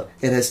 Hold on.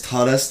 It has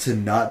taught us to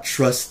not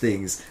trust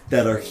things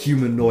that are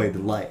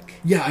humanoid-like.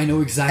 Yeah, I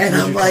know exactly And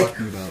what I'm you're like,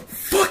 talking about.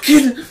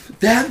 fucking...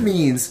 That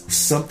means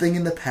something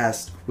in the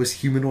past was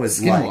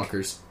humanoid-like.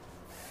 Skinwalkers.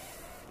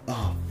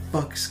 Oh,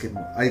 fuck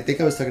Skinwalker. I think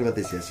I was talking about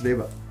this yesterday,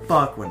 but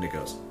fuck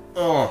Wendigos.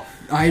 Oh.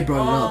 I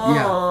brought it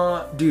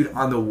up, yeah. Dude,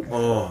 on the...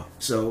 Oh.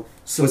 So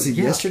was it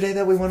yesterday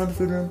that we went on the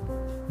food room?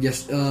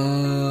 Yes,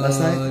 Last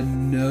night?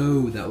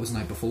 No, that was the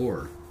night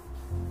before.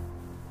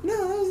 No,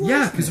 that was Yeah,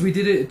 last because night. we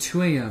did it at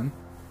 2 a.m.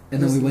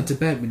 and then we went to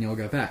bed when y'all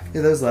got back.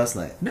 Yeah, that was last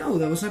night. No,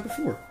 that was the night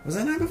before. Was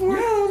that night before?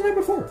 Yeah, that was the night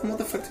before. What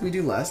the fuck did we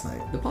do last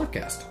night? The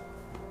podcast.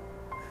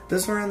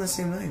 Those were on the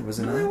same night, was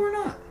it No, not? they were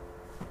not.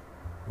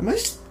 Am I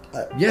just...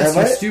 Yes, have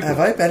you're I, stupid. Have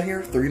I been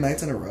here 3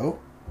 nights in a row?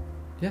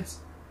 Yes.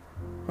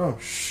 Oh,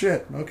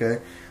 shit.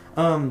 Okay.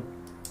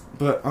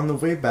 But on the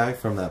way back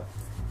from that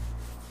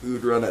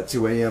food run at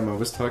 2 a.m., I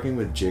was talking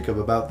with Jacob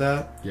about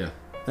that. Yeah.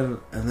 And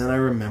then I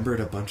remembered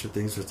a bunch of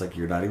things where it's like,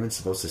 you're not even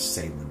supposed to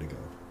say Wendigo.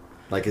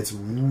 Like, it's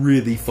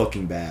really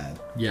fucking bad.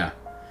 Yeah.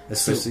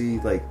 Especially,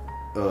 like,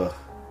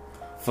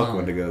 fuck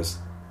Wendigos.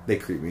 They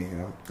creep me, you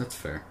know? That's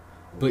fair.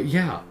 But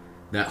yeah,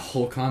 that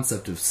whole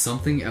concept of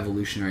something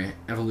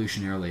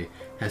evolutionarily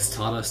has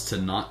taught us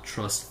to not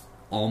trust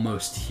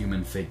almost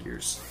human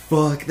figures.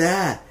 Fuck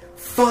that!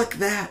 Fuck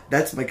that!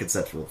 That's my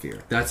conceptual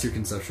fear. That's your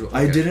conceptual... Okay.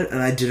 I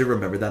didn't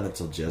remember that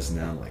until just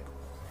now. Like,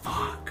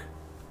 fuck.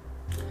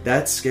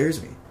 That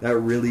scares me. That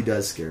really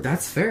does scare me.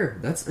 That's fair.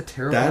 That's a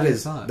terrible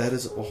thought. That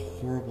is a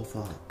horrible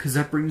thought. Because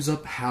that brings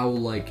up how,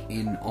 like,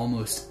 in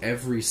almost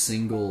every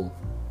single,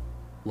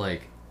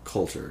 like...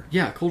 Culture.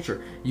 Yeah,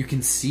 culture. You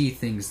can see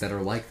things that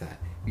are like that.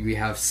 We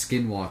have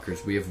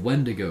skinwalkers, we have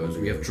wendigos,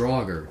 we have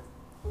draugr.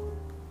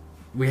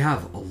 We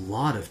have a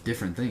lot of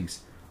different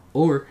things.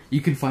 Or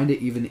you can find it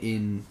even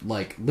in,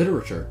 like,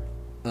 literature.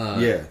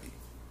 Yeah.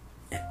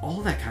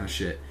 All that kind of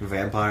shit.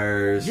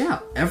 Vampires. Yeah,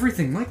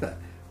 everything like that.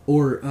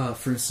 Or,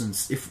 for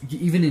instance, if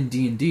even in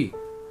D&D,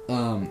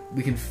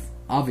 we can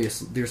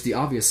there's the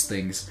obvious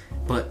things,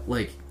 but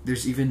like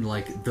there's even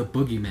like the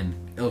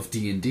boogeyman of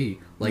D&D,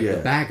 like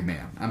the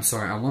Bagman. I'm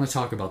sorry, I want to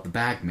talk about the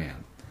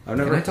Bagman. I've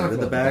never heard of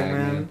the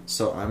Bagman,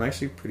 so I'm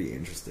actually pretty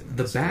interested in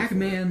the this.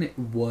 Bagman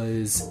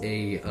was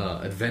a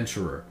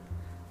adventurer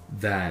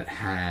that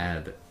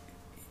had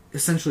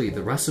essentially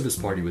the rest of his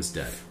party was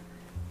dead,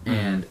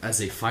 and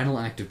as a final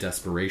act of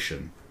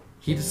desperation,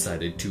 he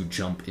decided to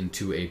jump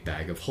into a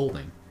bag of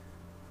holding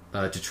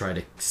to try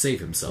to save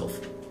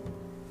himself.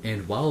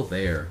 And while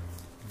there,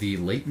 the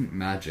latent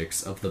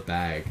magics of the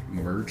bag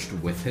merged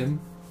with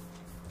him,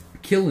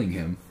 killing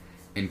him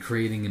and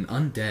creating an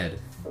undead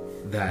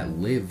that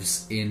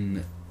lives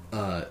in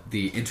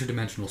the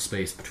interdimensional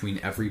space between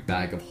every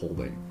bag of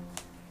holding.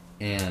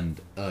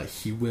 And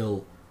he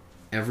will,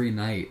 every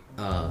night,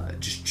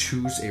 just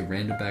choose a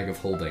random bag of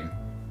holding,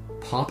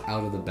 pop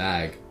out of the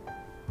bag,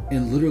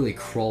 and literally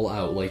crawl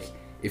out. Like,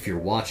 if you're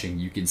watching,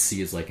 you can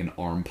see as like an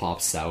arm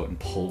pops out and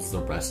pulls the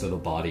rest of the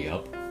body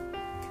up.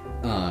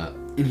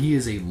 And he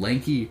is a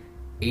lanky,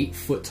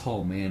 8-foot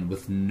tall man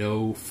with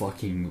no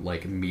fucking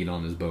like meat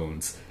on his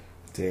bones.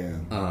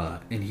 Damn.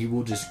 And he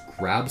will just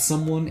grab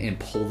someone and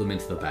pull them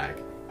into the bag,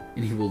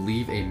 and he will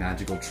leave a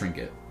magical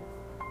trinket.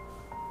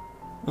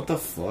 What the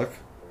fuck?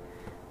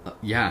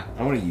 Yeah.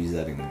 I want to use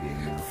that in the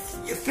game now.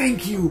 Yeah,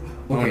 thank you.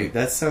 Okay,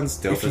 that sounds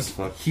dope If he- as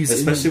fuck. he's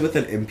Especially with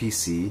an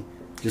NPC.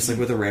 Just like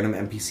with a random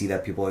NPC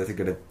that people are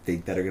gonna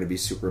think that are gonna be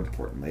super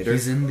important later.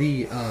 he's in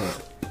the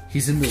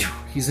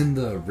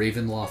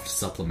Ravenloft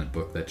supplement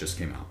book that just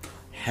came out.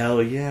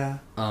 Hell yeah.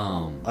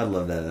 I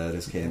love that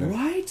is canon.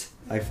 right?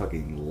 I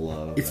fucking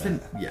love It's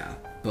that. been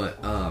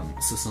but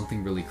so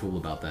something really cool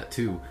about that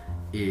too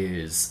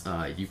is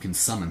you can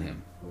summon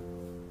him.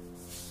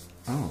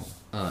 Oh.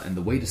 And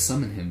the way to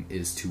summon him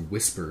is to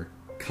whisper,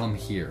 "Come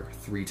here,"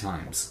 3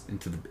 times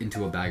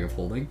into a bag of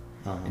holding,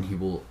 and he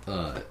will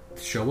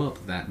show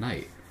up that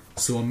night.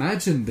 So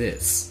imagine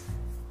this: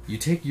 you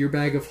take your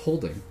bag of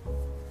holding,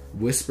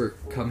 whisper,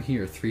 "Come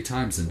here," 3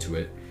 times into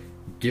it,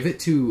 give it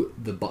to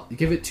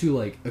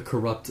like a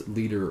corrupt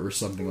leader or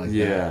something like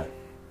that,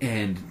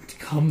 and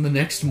come the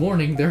next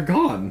morning, they're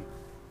gone.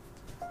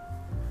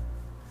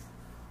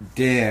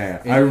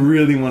 Damn. I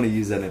really want to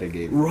use that in a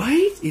game.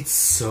 Right? It's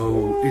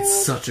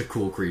such a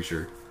cool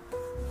creature.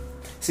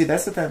 See,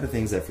 that's the type of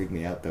things that freak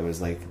me out, though, is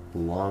like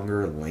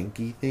longer,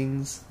 lanky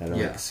things that are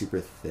Yeah. like super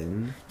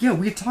thin. Yeah,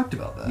 we had talked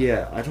about that.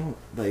 Yeah, I don't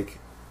like.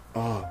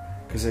 Oh,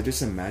 Because I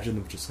just imagine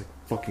them just like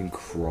fucking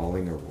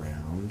crawling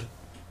around.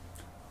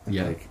 And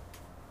Yeah. like,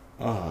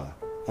 I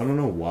don't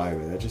know why,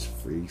 but that just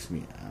freaks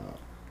me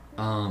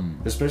out.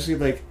 Especially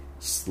like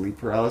sleep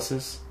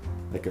paralysis.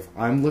 Like if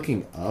I'm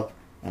looking up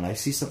and I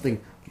see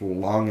something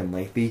long and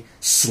lengthy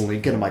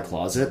slink into my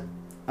closet,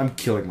 I'm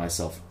killing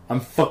myself. I'm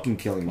fucking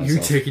killing myself.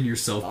 You're taking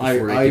yourself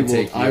before I it can will.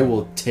 take you. I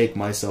will take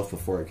myself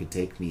before it could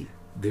take me.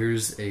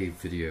 There's a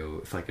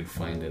video, if I can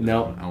find it.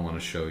 No. I want to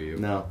show you.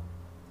 No.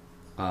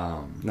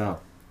 No.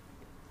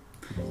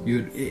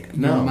 You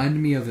No. reminded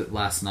me of it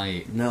last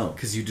night. No.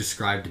 Because you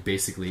described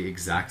basically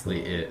exactly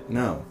it.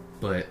 No.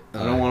 But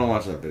I don't want to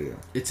watch that video.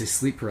 It's a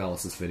sleep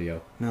paralysis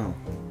video No.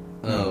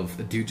 of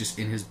a dude just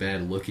in his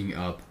bed looking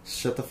up,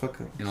 Shut the fuck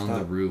up. and on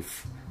the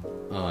roof,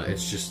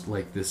 it's just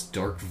like this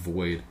dark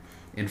void,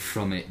 and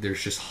from it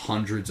there's just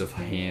hundreds of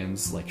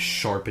hands, like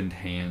sharpened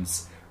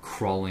hands,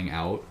 crawling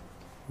out.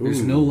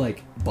 There's Ooh. no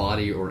like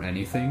body or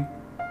anything,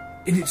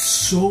 and it's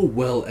so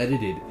well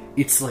edited.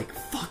 It's like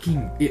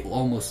fucking. It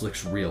almost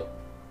looks real.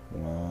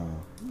 Wow.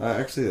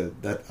 Actually,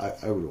 that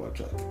I would watch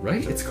that.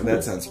 Right? It's cool.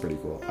 That sounds pretty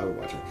cool. I would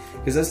watch it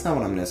because that's not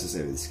what I'm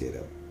necessarily scared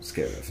of.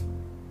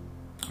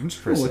 I'm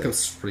just Per gonna look se. up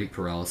sleep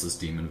paralysis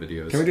demon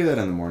videos. Can we do that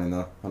in the morning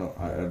though?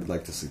 I'd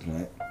like to sleep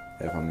tonight.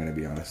 If I'm gonna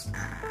be honest,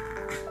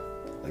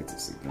 I'd like to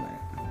sleep tonight.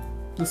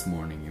 This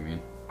morning, you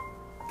mean?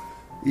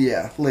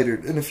 Yeah, later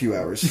in a few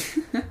hours.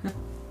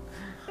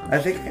 I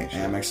think I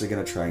am actually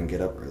gonna try and get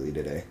up early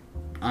today.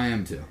 I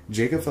am too.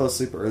 Jacob fell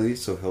asleep early,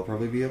 so he'll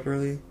probably be up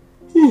early.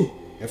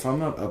 If I'm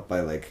not up by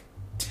like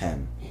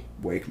 10,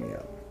 wake me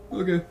up.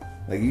 Okay.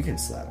 Like you can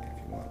slap me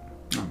if you want.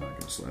 I'm not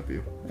gonna slap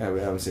you. Yeah,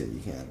 I would say you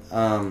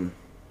can.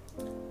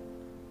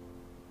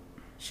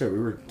 Shit, we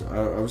were.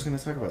 I was gonna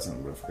talk about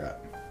something, but I forgot.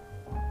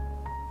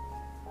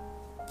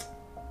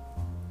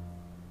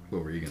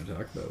 What were you gonna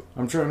talk about?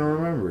 I'm trying to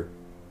remember.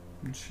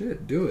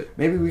 Shit, do it.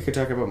 Maybe we could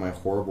talk about my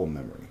horrible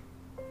memory.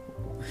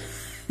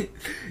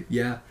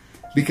 Yeah.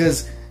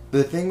 Because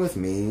the thing with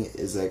me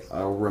is like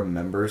I'll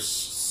remember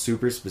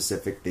super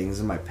specific things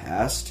in my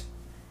past,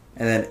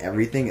 and then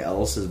everything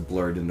else is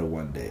blurred into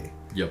one day.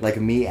 Yep. Like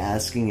me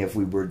asking if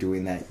we were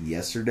doing that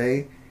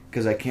yesterday,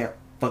 because I can't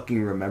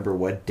fucking remember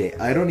what day.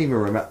 I don't even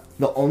remember.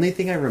 The only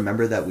thing I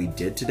remember that we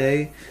did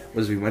today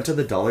was we went to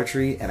the Dollar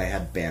Tree and I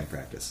had band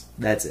practice.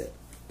 That's it.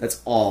 That's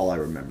all I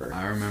remember.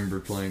 I remember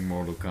playing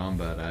Mortal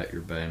Kombat at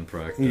your band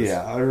practice.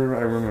 Yeah, I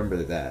remember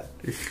that.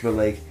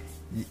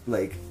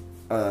 But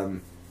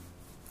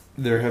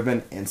there have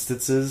been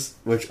instances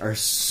which are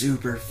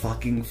super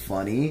fucking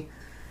funny,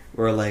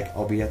 where like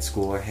I'll be at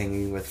school or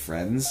hanging with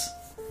friends,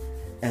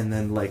 and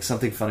then like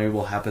something funny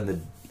will happen the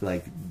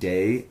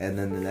day, and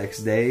then the next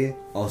day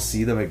I'll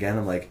see them again.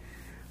 I'm like,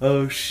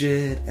 oh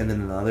shit, and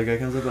then another guy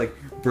comes up like,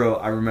 bro,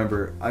 I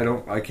remember.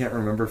 I can't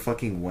remember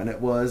fucking when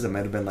it was. It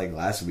might have been like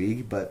last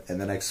week, and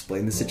then I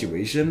explain the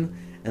situation,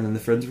 and then the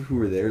friends who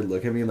were there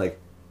look at me like,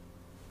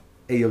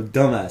 hey yo,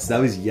 dumbass, that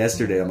was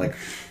yesterday. I'm like,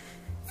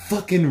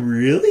 fucking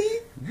really?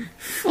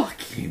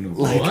 Fucking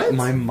Like, what?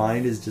 my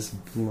mind is just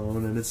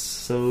blown, and it's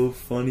so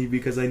funny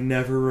because I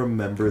never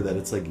remember that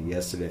it's like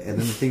yesterday. And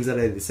then the things that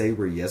I say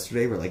were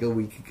yesterday were like a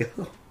week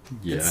ago.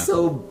 Yeah. It's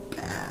so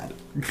bad.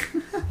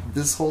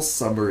 This whole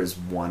summer is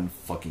one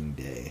fucking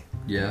day.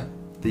 Yeah.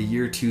 The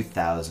year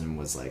 2000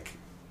 was like,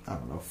 I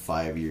don't know,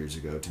 5 years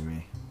ago to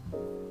me.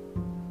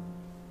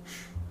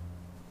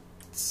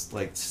 It's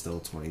like still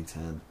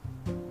 2010.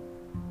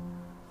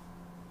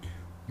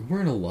 You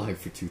weren't alive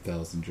for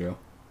 2000, Joe.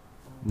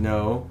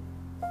 No.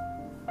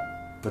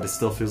 But it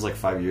still feels like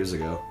 5 years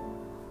ago.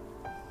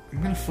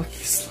 I'm gonna fucking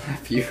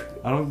slap you.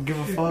 I don't give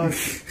a fuck.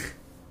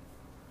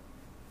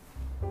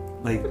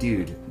 Like,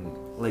 dude,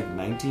 like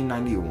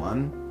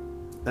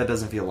 1991? That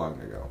doesn't feel long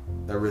ago.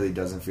 That really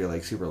doesn't feel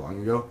like super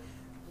long ago.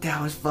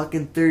 That was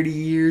fucking 30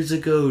 years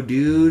ago,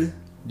 dude.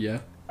 Yeah.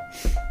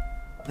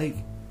 Like,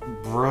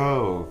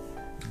 bro.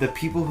 The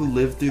people who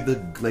lived through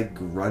the, like,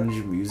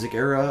 grunge music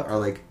era are,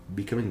 like,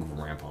 becoming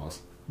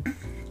grandpas.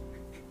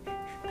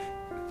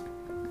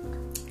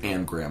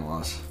 And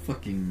grandmas.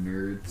 Fucking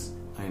nerds.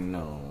 I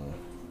know.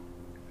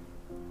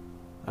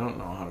 I don't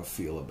know how to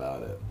feel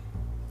about it.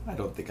 I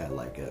don't think I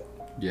like it.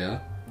 Yeah.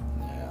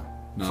 Yeah.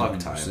 Not Fuck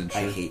 100% time.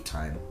 sure. I hate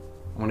time.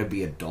 I want to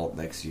be adult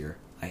next year.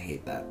 I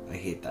hate that.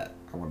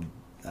 I want to...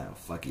 Oh,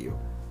 fuck you.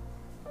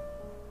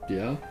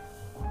 Yeah?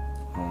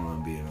 I don't want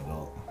to be an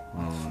adult. I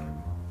don't want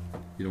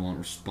You don't want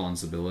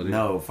responsibility? to...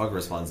 No, fuck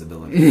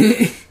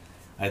responsibility.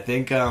 I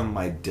think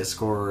my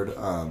Discord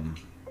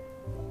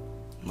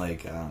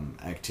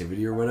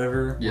activity or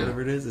whatever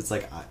it is, it's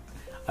like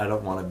I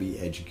don't want to be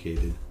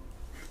educated.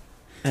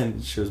 And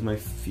it shows my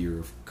fear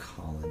of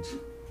college.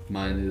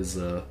 Mine is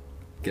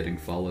getting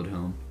followed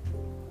home.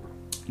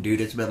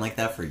 Dude, it's been like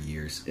that for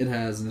years. It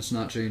has, and it's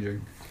not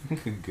changing.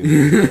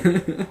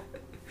 Good.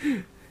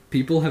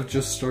 People have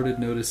just started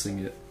noticing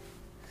it.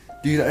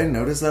 Dude, I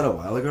noticed that a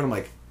while ago, and I'm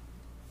like...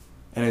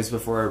 And it was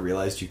before I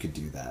realized you could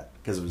do that.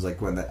 Because it was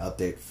like when the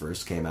update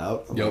first came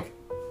out. I'm Yep. like,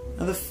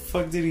 how the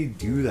fuck did he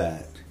do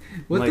that?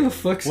 What Like, the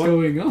fuck's what-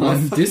 going what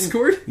on? fucking-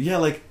 Discord? Yeah,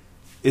 like,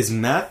 Is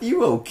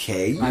Matthew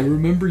okay? I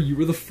remember you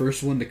were the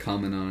first one to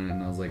comment on it,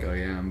 and I was like, oh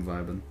yeah, I'm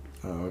vibing.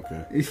 Oh,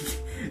 okay.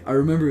 I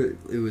remember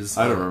it was...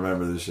 I don't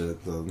remember the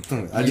shit, though.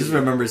 I just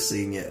remember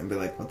seeing it and be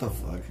like, what the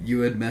fuck?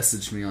 You had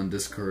messaged me on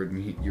Discord,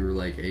 and you were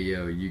like, hey,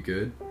 yo, you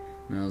good?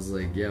 And I was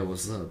like, yeah,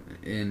 what's up?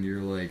 And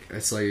you're like, I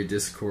saw your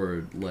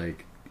Discord,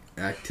 like,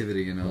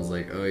 activity, and I was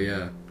like, oh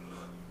yeah,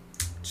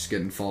 just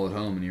getting followed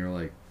home, and you were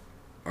like,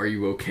 are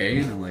you okay?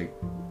 And I'm like,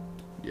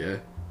 yeah.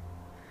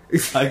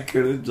 I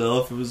couldn't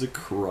tell if it was a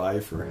cry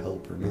for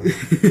help or not.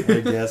 I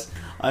guess.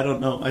 I don't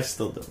know. I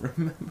still don't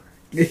remember.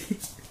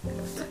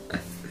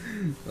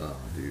 Oh,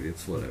 dude,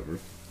 it's whatever.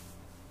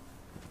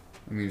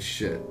 I mean,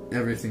 shit.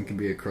 Everything can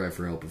be a cry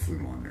for help if we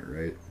want it,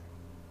 right?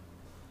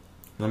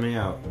 Let me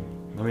out.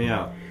 Let me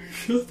out.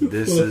 Shut the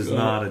This fuck is up.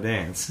 not a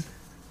dance.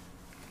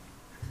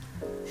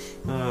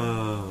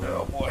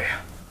 Oh boy.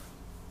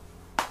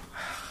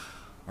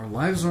 Our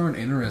lives aren't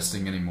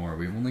interesting anymore.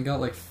 We've only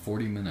got like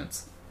 40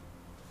 minutes.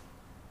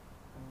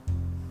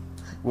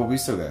 Well, we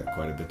still got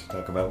quite a bit to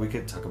talk about. We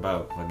could talk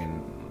about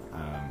fucking.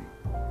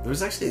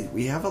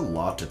 We have a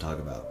lot to talk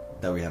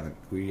about that we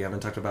haven't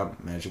talked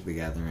about. Magic the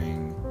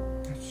Gathering.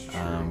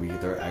 We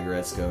could throw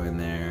Aggretsuko in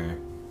there.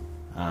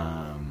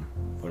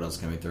 What else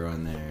can we throw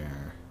in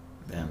there?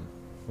 Damn.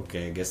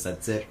 Okay, I guess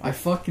that's it. I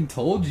fucking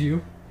told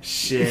you.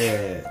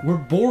 Shit. We're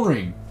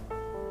boring.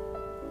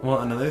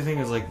 Well, another thing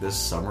is like this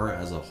summer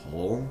as a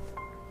whole.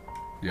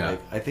 Yeah.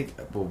 Like, I think.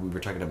 Well, we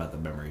were talking about the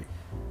memory.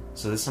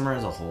 So this summer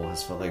as a whole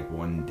has felt like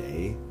one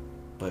day,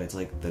 but it's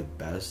like the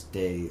best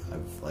day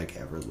I've like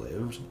ever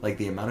lived. Like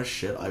the amount of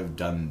shit I've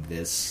done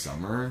this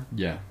summer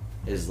Yeah.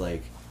 is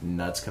like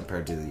nuts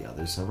compared to the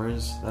other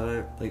summers that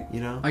I like,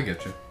 you know? I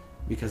get you.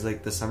 Because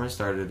like the summer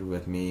started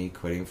with me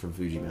quitting from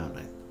Fuji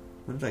Mountain.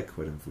 When did I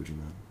quit in Fuji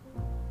Mountain?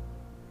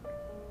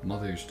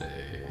 Mother's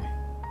Day.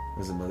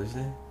 Was it Mother's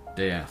Day?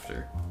 Day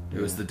after.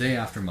 It was the day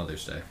after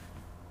Mother's Day.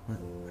 What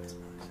is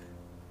Mother's Day?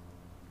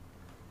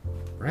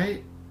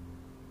 Right?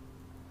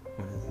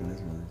 When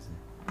is Mother's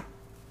Day?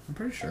 I'm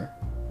pretty sure.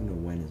 No,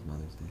 when is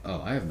Mother's Day?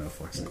 Oh, I have no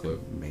fucking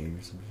clue. May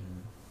or some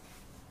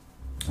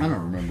shit. I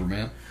don't remember,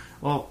 man.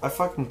 Well, I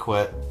fucking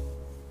quit,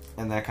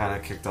 and that kind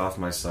of kicked off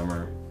my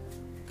summer.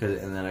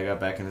 And then I got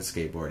back into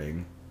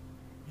skateboarding,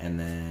 and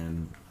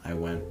then I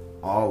went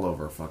all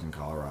over fucking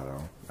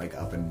Colorado, like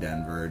up in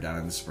Denver, down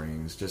in the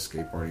Springs, just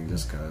skateboarding,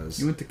 just cause.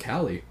 You went to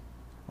Cali.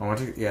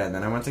 Then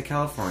I went to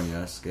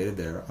California, skated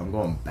there. I'm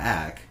going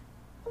back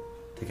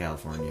to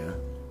California.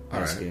 I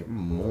Alright. skate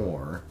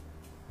more.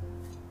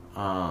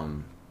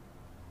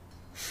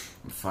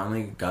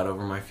 Finally got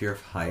over my fear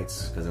of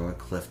heights because I went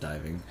cliff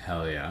diving.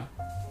 Hell yeah.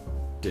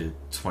 Did a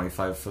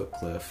 25-foot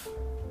cliff.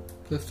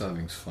 Cliff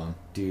diving's fun.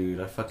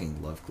 Dude, I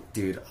fucking love...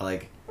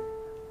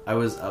 I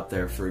was up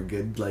there for a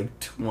good,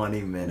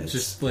 20 minutes.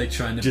 Just like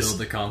trying to build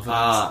the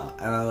confidence.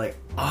 And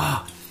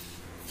I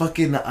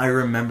fucking, I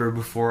remember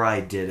before I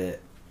did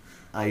it,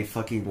 I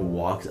fucking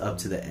walked up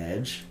to the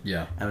edge.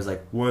 Yeah. I was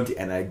like,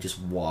 and I just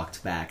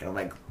walked back. And I'm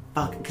like,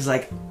 fuck. Because,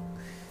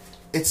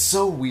 it's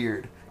so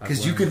weird.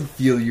 Because you can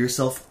feel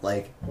yourself,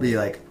 be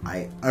like,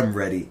 I'm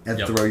ready. And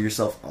throw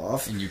yourself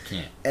off. And you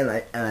can't. And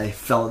I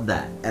felt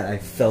that. And I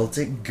felt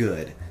it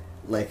good.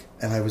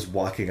 And I was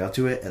walking up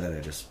to it, and then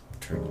I just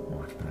turned and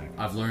walked back.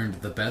 I've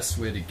learned the best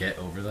way to get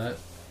over that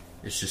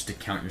is just to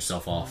count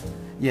yourself off.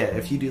 Yeah,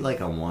 if you do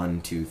a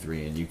 1, 2,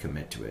 3 and you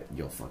commit to it,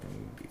 you'll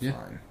fucking be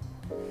fine.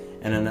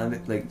 And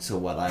another, so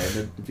what I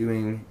ended up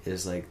doing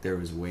is, there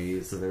was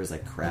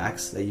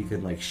cracks that you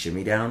could,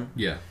 shimmy down.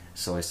 Yeah.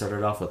 So I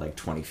started off with,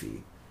 20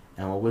 feet.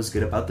 And what was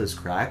good about those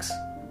cracks,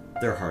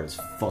 they're hard as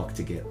fuck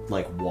to get,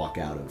 walk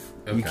out of.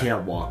 Okay. You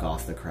can't walk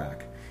off the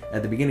crack.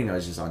 At the beginning, I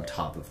was just on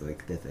top of, the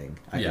thing.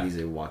 I could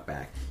easily walk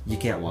back. You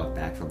can't walk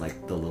back from,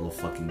 the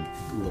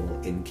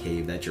little in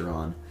cave that you're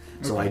on.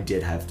 So I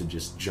did have to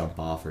just jump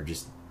off or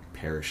just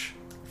perish.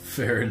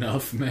 Fair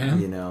enough, man.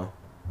 You know?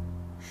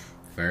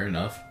 Fair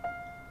enough.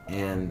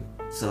 And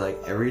so,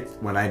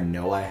 when I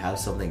know I have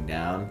something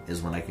down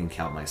is when I can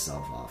count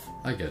myself off.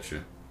 I get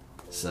you.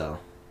 So.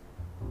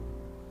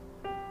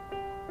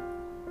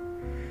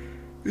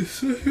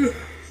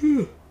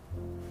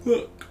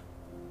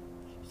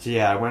 So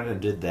yeah, I went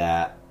and did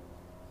that.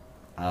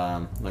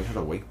 Learned how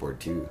to wakeboard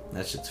too.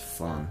 That shit's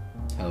fun.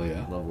 Hell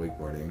yeah. I love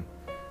wakeboarding.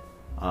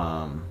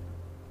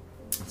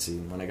 Let's see,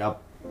 when I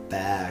got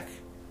back,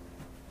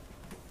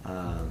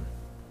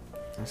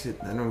 actually,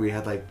 then we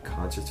had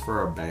concerts for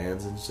our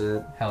bands and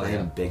shit. Hell playing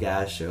yeah. big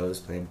ass shows,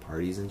 playing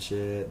parties and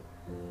shit.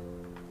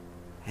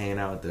 Hanging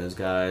out with those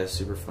guys,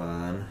 super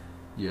fun.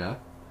 Yeah.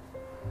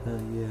 Hell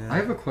yeah. I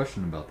have a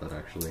question about that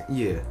actually.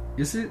 Yeah.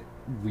 Is it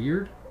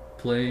weird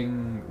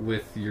playing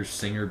with your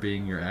singer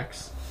being your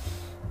ex?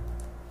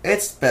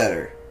 It's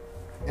better.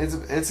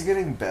 It's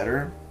getting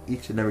better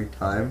each and every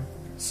time.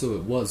 So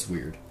it was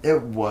weird.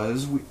 It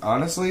was.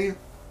 Honestly,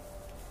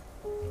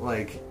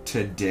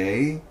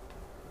 today,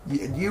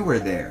 you were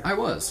there. I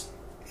was.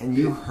 And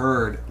you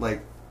heard,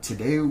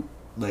 today,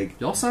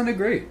 Y'all sounded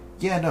great.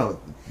 Yeah,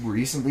 no,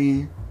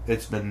 recently,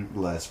 it's been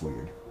less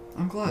weird.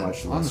 I'm glad.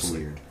 Much less honestly.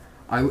 weird.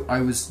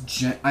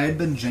 I had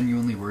been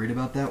genuinely worried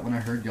about that when I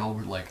heard y'all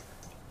were like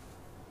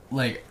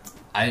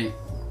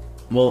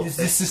Well, this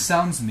just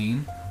sounds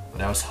mean,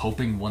 but I was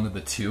hoping one of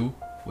the two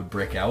would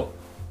break out.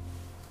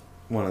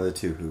 one of the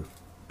two who?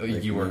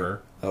 Like You or me?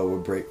 her. Oh,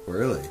 would break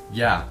really?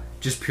 Yeah,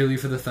 just purely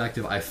for the fact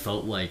of I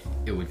felt like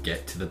it would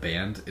get to the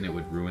band and it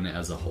would ruin it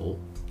as a whole.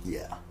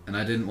 Yeah. And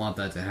I didn't want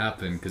that to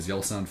happen because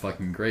y'all sound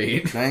fucking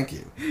great. Thank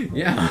you.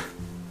 Yeah.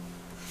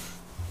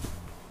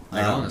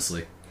 Like,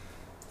 honestly.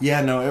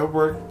 Yeah, no, it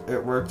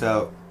worked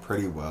out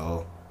pretty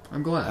well.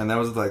 I'm glad. And that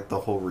was like the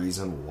whole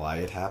reason why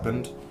it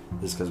happened,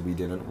 is because we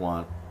didn't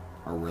want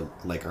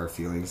our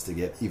feelings to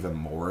get even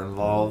more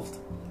involved.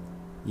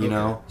 You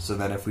know? So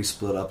then if we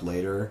split up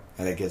later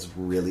and it gets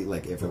really,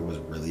 like, if it was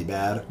really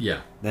bad,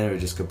 Yeah. then it would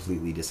just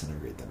completely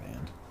disintegrate the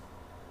band.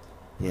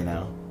 You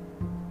know?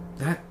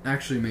 That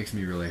actually makes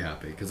me really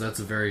happy because that's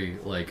a very,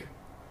 like,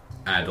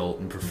 adult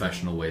and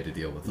professional way to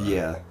deal with that.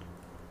 Yeah.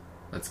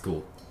 That's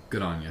cool.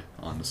 Good on you,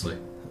 honestly.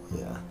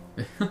 Yeah.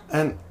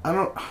 And I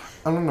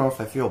don't know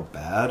if I feel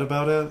bad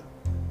about it,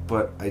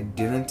 but I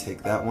didn't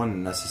take that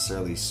one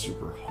necessarily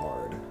super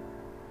hard.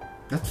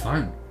 That's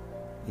fine.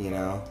 You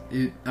know?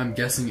 I'm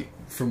guessing,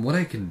 from what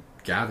I can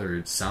gather,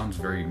 it sounds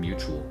very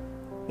mutual.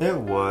 It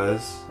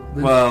was.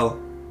 Then- Well,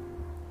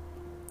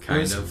 Kind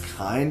it was of.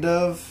 kind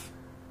of.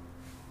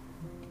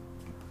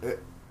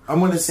 I'm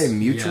going to say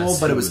mutual, Yes,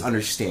 but it who was would-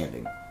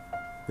 understanding.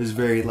 It was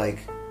very, like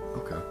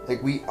Okay.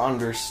 we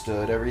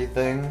understood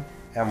everything,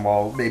 and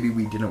while maybe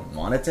we didn't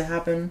want it to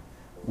happen,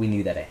 we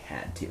knew that it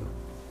had to.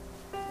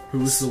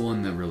 Who's the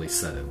one that really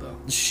said it, though?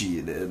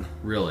 She did.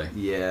 Really?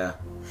 Yeah.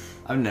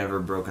 I've never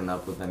broken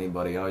up with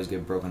anybody. I always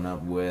get broken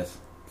up with.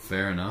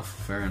 Fair enough.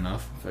 Fair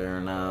enough. Fair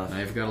enough. Now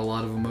you've got a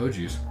lot of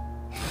emojis.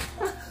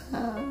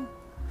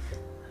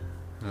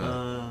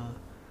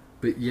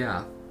 But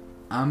yeah,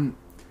 I'm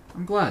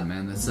glad,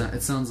 man.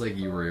 It sounds like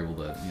you were able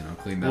to,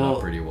 clean that up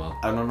pretty well.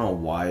 I don't know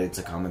why it's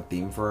a common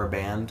theme for our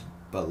band,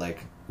 but like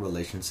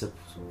relationships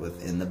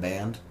within the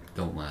band.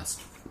 Don't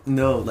last.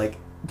 No, like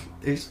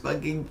there's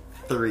fucking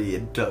 3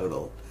 in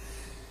total.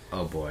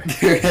 Oh boy.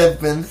 There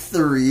have been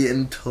 3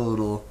 in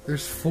total.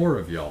 There's 4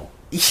 of y'all.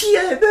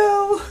 Yeah,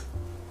 no.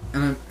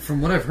 And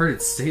from what I've heard,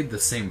 it stayed the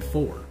same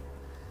 4.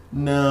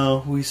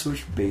 No, we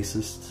switched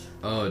bassists.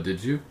 Oh,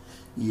 did you?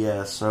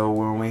 Yeah, so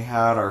when we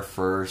had our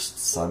first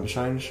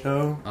Sunshine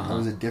show, Uh-huh. it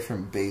was a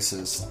different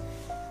bassist.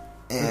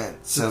 And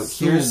so There's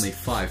still here's only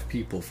 5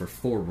 people for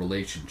 4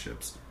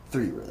 relationships.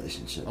 3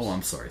 relationships. Oh,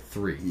 I'm sorry,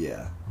 3.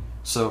 Yeah.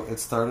 So it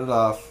started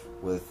off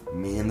with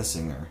me and the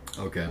singer.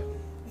 Okay.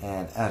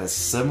 And at a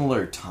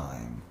similar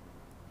time,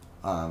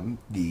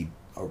 the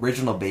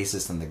original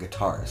bassist and the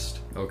guitarist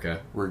Okay.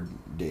 were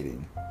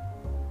dating.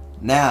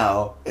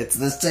 Now, it's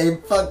the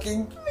same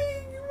fucking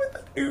thing with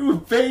a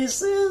new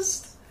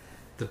bassist.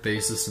 The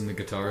bassist and the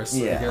guitarist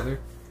Yeah. together?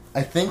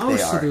 I think Oh, they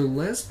so are. they're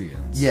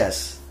lesbians.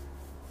 Yes.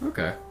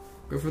 Okay.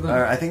 Good for them.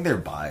 Or I think they're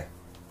bi.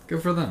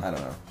 Good for them. I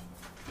don't know.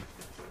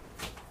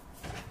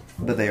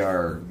 But they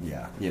are,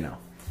 yeah, you know.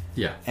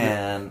 Yeah.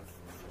 And,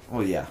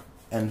 well, yeah.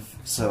 And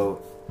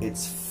so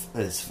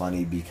it's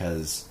funny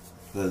because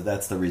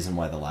that's the reason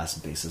why the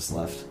last bassist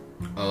left.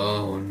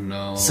 Oh,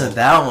 no. So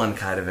that one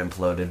kind of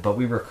imploded, but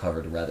we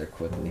recovered rather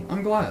quickly.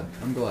 I'm glad.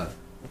 I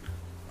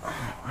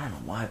don't know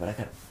why, but I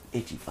got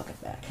itchy fucking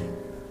back.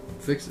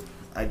 Fix it.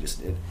 I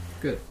just did.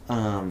 Good.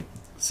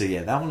 So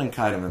yeah, that one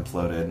kind of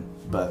imploded,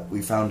 but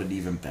we found an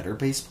even better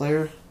bass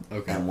player.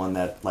 Okay. And one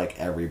that, like,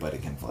 everybody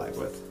can vibe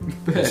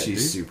with. Bet, And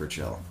she's dude. super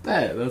chill.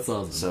 Hey, that's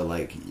awesome. So,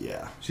 like,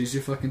 yeah. She's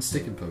your fucking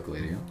stick and poke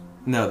lady, huh?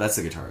 No, that's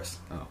the guitarist.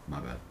 Oh,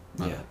 my bad.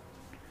 My Yeah.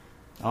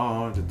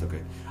 Oh, it's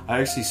okay. I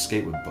actually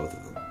skate with both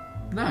of them.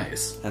 bad.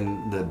 Nice.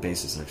 And the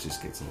bassist actually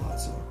skates a lot,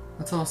 so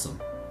That's awesome.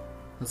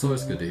 That's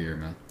always good to hear,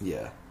 man.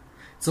 yeah.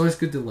 It's always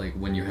good to, like,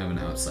 when you have an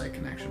outside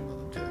connection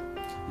with them,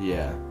 too.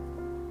 Yeah.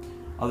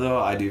 Although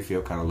I do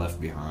feel kind of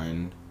left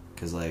behind,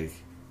 because, like,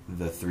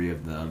 the 3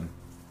 of them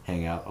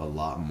hang out a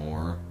lot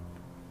more.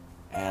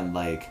 And,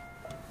 like,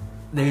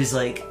 there's,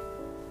 like,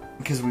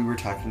 because we were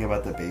talking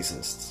about the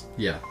bassists.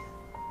 Yeah.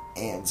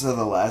 And so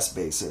the last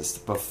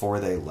bassist, before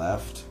they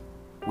left,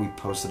 we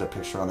posted a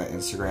picture on the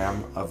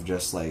Instagram of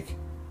just, like,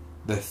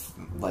 the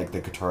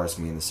guitarist,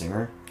 me, and the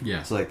singer.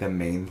 Yeah. So, like, the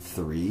main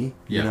 3,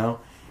 Yeah. you know?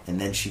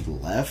 And then she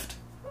left,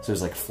 so it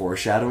was, like,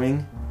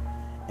 foreshadowing.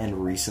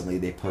 And recently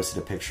they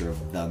posted a picture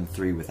of them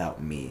 3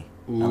 without me.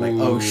 I'm like,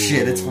 oh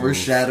shit, it's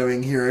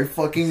foreshadowing, here I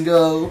fucking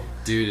go.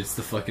 Dude, it's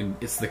the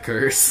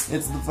curse.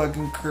 It's the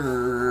fucking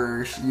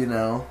curse, you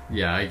know?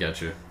 Yeah, I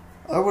got you.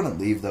 I wouldn't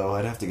leave, though.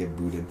 I'd have to get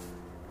booted.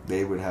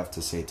 They would have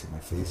to say it to my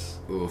face.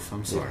 Oof, I'm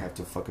They'd sorry. have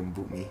to fucking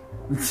boot me.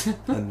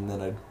 And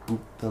then I'd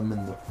boot them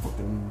in the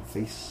fucking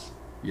face.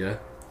 Yeah?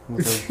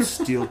 With a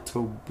steel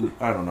toe boot.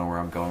 I don't know where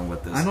I'm going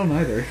with this. I don't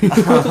either.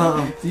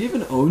 Do you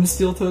even own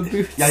steel-toed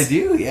boots? Yeah, I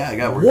do. Yeah, I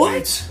got work What?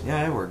 boots.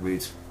 Yeah, I work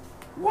boots.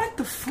 What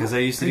the fuck? Because I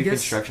used to do guess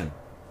construction.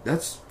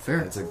 That's fair.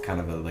 It's a kind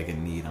of like a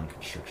need on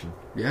construction.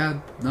 Yeah,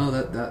 no,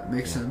 that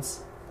makes Yeah.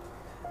 sense.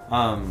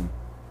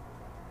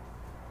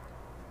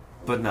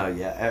 But no,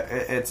 yeah,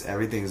 it's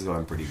everything's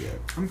going pretty good.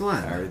 I'm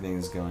glad.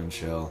 Everything's going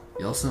chill.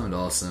 Y'all sound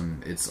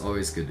awesome. It's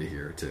always good to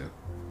hear, too.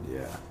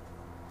 Yeah.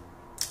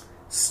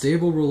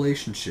 Stable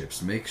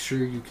relationships. Make sure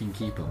you can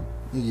keep them.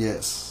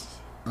 Yes.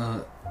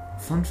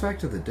 Fun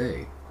fact of the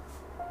day.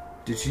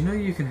 Did you know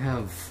you can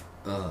have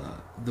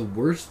the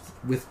worst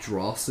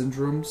withdrawal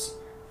syndromes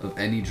of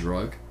any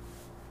drug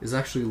is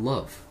actually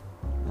love?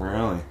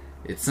 Really?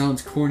 It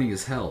sounds corny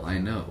as hell, I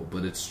know,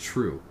 but it's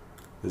true.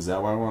 Is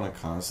that why I want to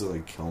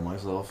constantly kill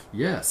myself?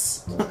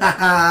 Yes.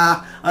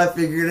 I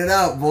figured it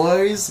out,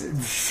 boys.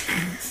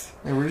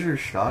 Hey, where's your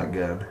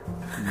shotgun?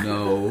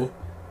 No.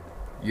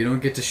 You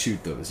don't get to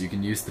shoot those. You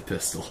can use the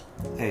pistol.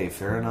 Hey,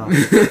 fair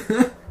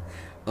enough.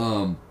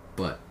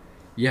 But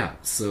yeah,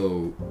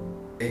 so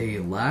a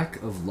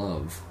lack of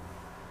love.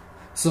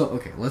 So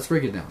okay, let's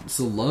break it down.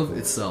 So love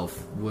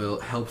itself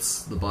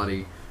helps the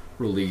body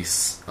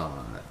release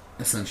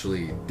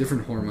essentially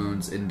different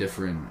hormones and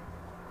different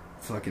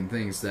fucking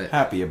things that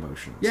Happy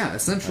emotions. yeah,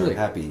 essentially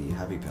happy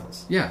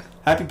pills. yeah,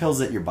 Happy pills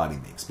that your body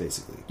makes,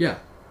 basically. yeah.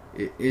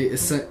 It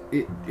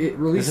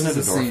releases Isn't it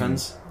the same.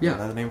 endorphins? Yeah. Is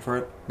that the name for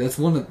it? That's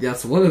one of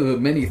the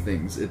many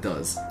things it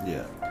does.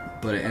 Yeah.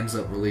 But it ends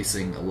up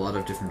releasing a lot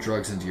of different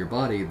drugs into your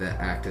body that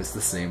act as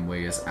the same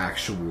way as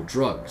actual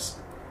drugs.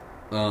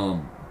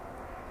 So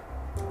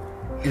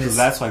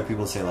that's why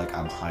people say, like,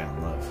 I'm high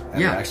on love.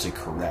 And Yeah. they're actually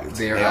correct.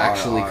 They are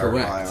actually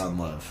correct. High on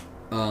love.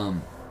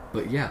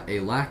 But yeah, a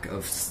lack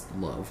of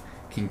love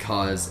can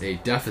cause a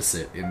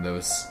deficit in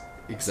those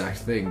exact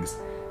things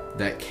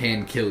that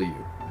can kill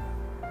you.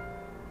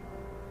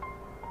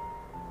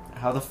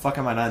 How the fuck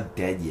am I not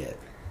dead yet?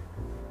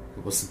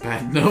 It wasn't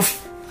bad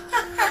enough.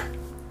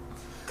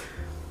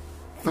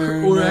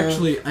 Fair Or enough.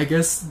 actually, I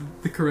guess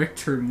the correct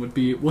term would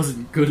be it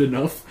wasn't good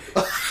enough.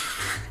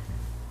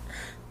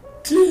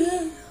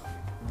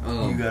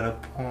 You got a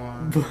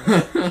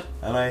point.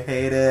 And I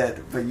hate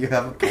it, but you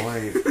have a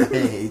point. I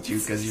hate you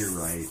because you're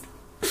right.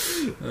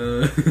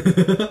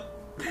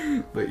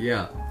 But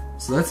yeah,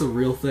 so that's a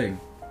real thing.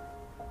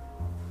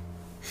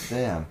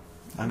 Damn.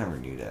 I never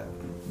knew that.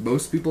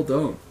 Most people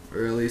don't,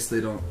 or at least they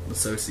don't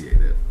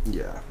associate it.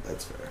 Yeah,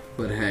 that's fair.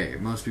 But hey,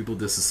 most people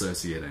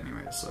disassociate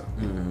anyway, so.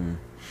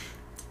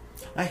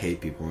 I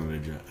hate people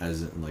in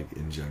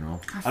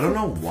general. I don't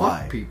know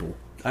why. Fuck people.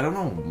 I don't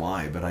know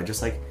why, but I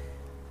just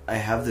I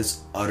have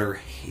this utter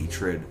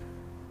hatred,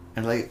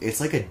 and it's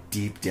like a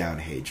deep down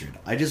hatred.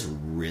 I just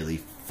really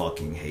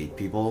fucking hate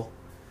people,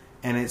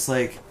 and it's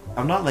like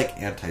I'm not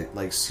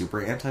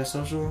super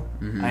antisocial.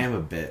 Mm-hmm. I am a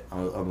bit. I'm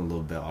a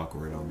little bit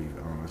awkward. I'll be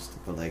honest,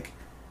 but I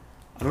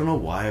don't know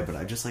why, but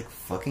I just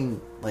fucking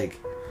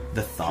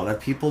the thought of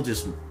people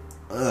just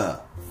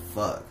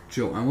fuck.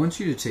 Joe, I want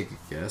you to take a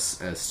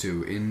guess as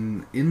to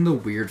in the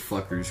weird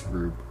fuckers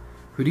group,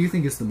 who do you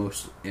think is the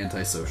most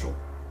antisocial?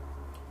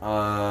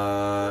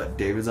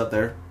 David's up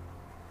there.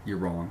 You're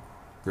wrong.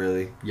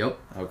 Really? Yep.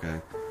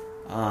 Okay.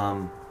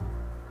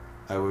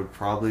 I would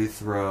probably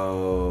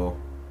throw.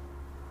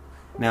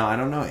 Now I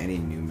don't know any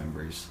new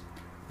members.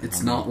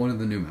 It's not one of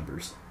the new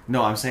members.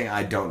 No, I'm saying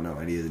I don't know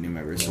any of the new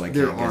members, so I can't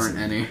There guess aren't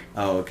any.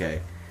 Oh,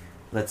 okay.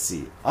 Let's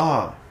see.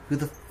 Oh, who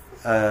the?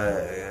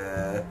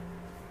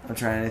 I'm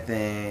trying to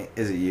think.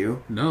 Is it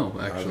you? No,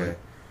 actually.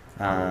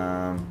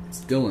 Okay.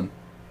 It's Dylan.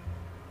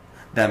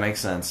 That makes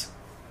sense.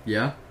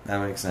 Yeah? That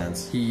makes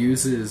sense.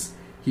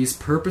 He's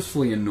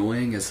purposefully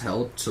annoying as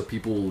hell so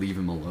people will leave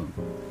him alone.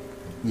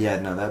 Yeah,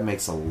 no, that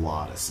makes a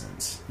lot of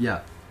sense.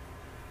 Yeah.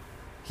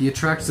 He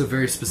attracts a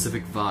very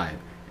specific vibe,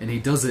 and he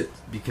does it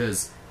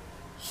because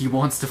he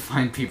wants to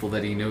find people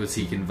that he knows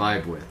he can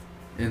vibe with,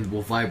 and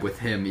will vibe with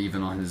him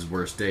even on his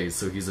worst days,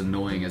 so he's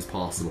annoying as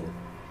possible.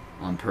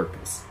 On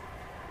purpose.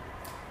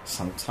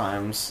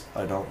 Sometimes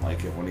I don't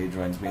like it when he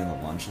joins me in the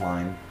lunch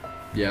line.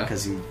 Yeah?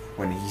 Because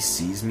when he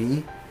sees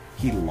me,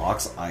 he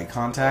locks eye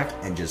contact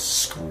and just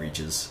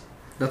screeches.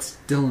 That's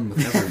Dylan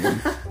with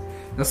everyone.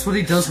 That's what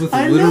he does with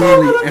I literally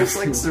know, but I'm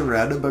everyone. just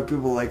surrounded by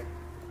people what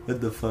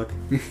the fuck?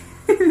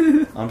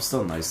 I'm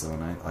still nice though,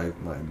 and I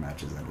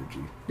match his energy.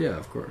 Yeah,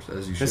 of course,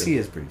 as you should. Because he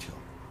is pretty chill.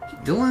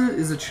 Dylan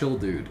is a chill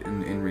dude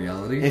in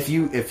reality. If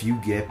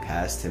you get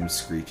past him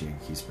screeching,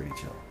 he's pretty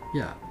chill.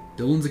 Yeah,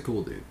 Dylan's a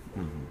cool dude.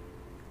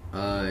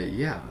 Mm-hmm.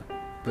 Yeah,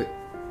 but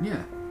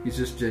yeah, he's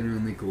just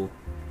genuinely cool.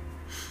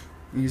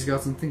 And he's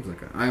got some things like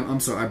that. I'm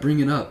sorry, I bring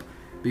it up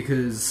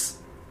because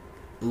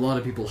a lot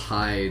of people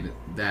hide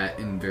that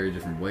in very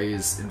different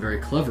ways, in very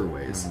clever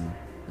ways. Mm-hmm.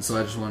 And so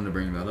I just wanted to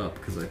bring that up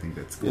because I think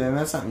that's cool. Yeah, and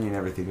that's something you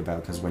never think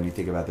about, because when you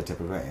think about the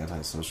typical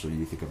antisocial,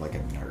 you think of a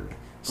nerd.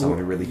 Someone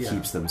who really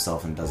keeps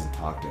themselves and doesn't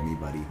talk to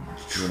anybody.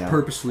 You know?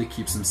 Purposefully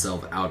keeps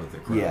himself out of the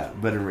crowd. Yeah,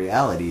 but in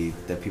reality,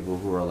 the people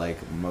who are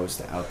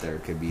most out there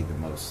could be the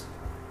most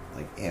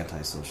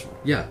antisocial.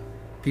 Yeah.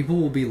 People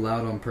will be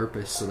loud on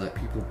purpose so that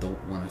people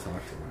don't want to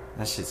talk to them.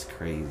 That shit's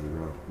crazy,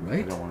 bro.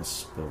 Right? I don't want to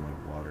spill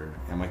my water.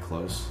 Am I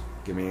close?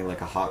 Give me a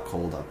hot,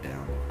 cold, up,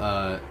 down.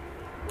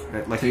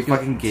 Like a take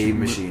fucking a game two-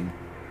 machine.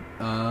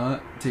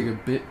 Take a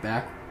bit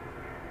back.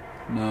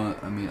 No,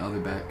 I mean other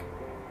back.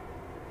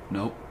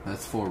 Nope,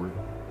 that's forward.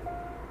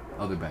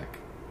 Other back.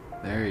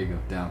 There you go,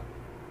 down.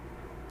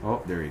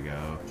 Oh, there you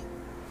go.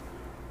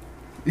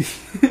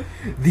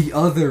 The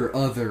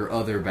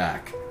other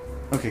back.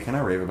 Okay, can I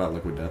rave about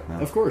Liquid Death now?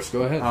 Of course,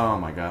 go ahead. Oh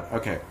my god.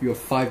 Okay. You have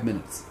 5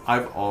 minutes.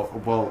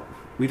 Well,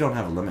 we don't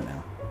have a limit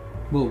now.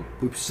 Well,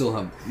 we're still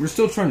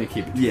trying to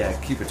keep it. Yeah,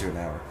 keep it to an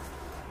hour.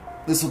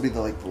 This will be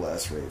the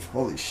last rave.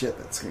 Holy shit,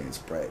 that screen is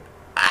bright.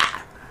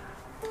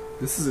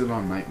 This is it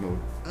on night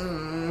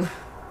mode.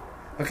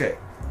 Okay,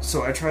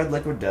 so I tried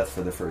Liquid Death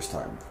for the first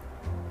time.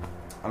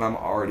 And I'm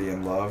already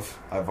in love.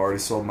 I've already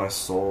sold my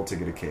soul to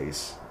get a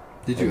case.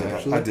 Did you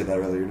actually? I did that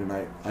earlier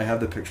tonight. I have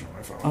the picture on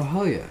my phone. Oh,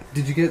 hell yeah.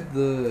 Did you get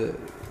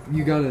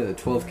you got a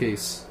 12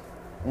 case?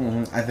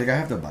 Mm-hmm. I think I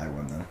have to buy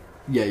one, though.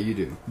 Yeah, you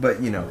do. But,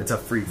 it's a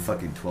free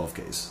fucking 12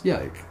 case.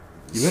 Yeah.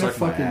 You better suck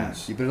my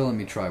ass. You better let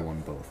me try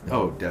one both.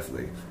 Oh,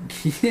 definitely.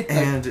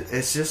 And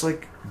it's just,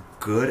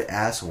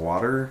 good-ass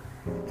water.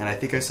 And I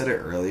think I said it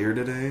earlier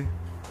today.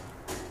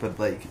 But,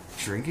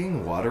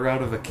 drinking water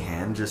out of a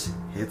can just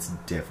hits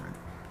different.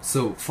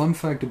 So, fun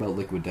fact about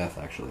Liquid Death,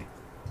 actually.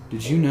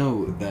 Did you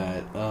know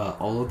that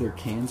all of their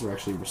cans are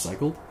actually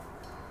recycled?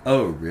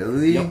 Oh,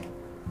 really? Yep.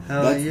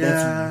 Hell That's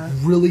yeah.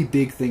 really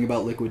big thing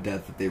about Liquid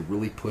Death that they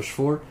really push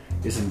for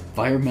is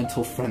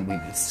environmental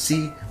friendliness.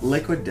 See,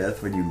 Liquid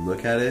Death, when you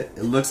look at it,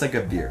 it looks like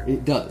a beer.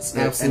 It does,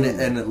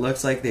 absolutely. And it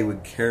looks like they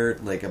would care,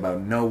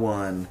 about no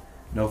one,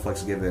 no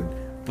fucks given.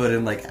 But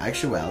in,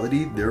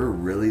 actuality, they're a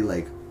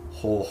really,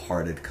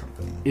 wholehearted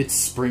company. It's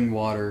spring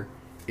water.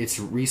 It's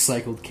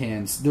recycled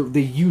cans. They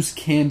use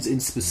cans in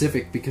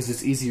specific because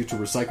it's easier to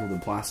recycle than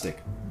plastic.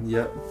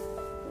 Yep.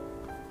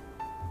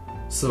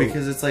 So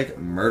because it's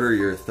murder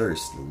your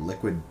thirst,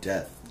 Liquid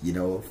Death,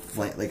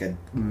 like a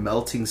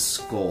melting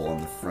skull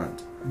on the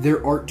front.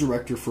 Their art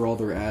director for all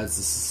their ads is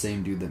the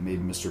same dude that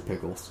made Mr.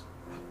 Pickles.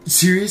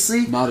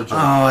 Seriously? Not a joke.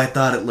 Oh, I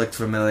thought it looked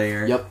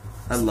familiar. Yep.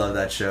 I love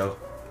that show.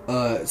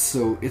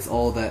 So it's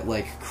all that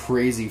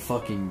crazy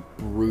fucking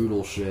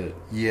brutal shit.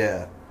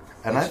 Yeah.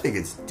 And I think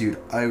it's, dude,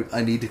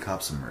 I need to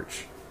cop some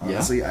merch.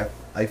 Honestly, yeah?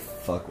 I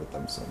fuck with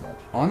them so much.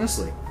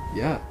 Honestly,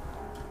 yeah.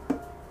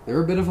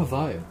 They're a bit of a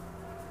vibe.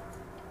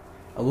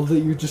 I love that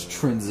you're just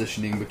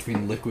transitioning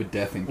between Liquid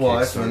Death and Kickstarter. Well,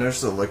 I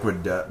finished the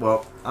Liquid Death.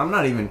 Well, I'm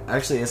not even...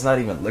 Actually, it's not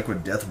even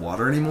Liquid Death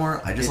water anymore.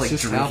 I just like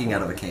drinking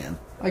out of a can.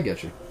 I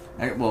get you.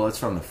 Well, it's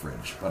from the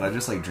fridge, but I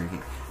just like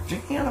drinking.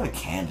 Drinking out of a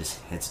can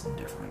just hits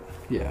different.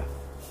 Yeah.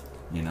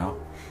 You know?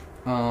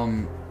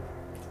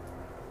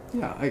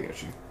 Yeah, I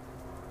get you.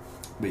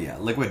 But yeah,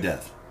 Liquid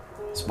Death.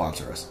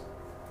 Sponsor us.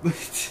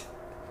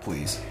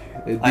 Please.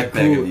 I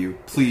beg of you.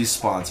 Please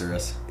sponsor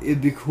us.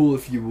 It'd be cool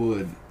if you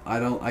would.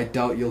 I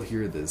doubt you'll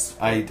hear this.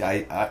 I'm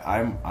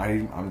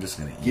just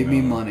gonna give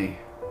me money.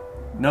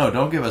 No,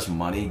 don't give us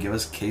money. Give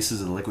us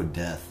cases of Liquid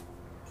Death.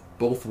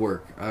 Both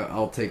work.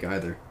 I'll take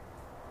either.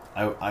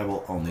 I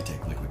will only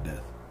take Liquid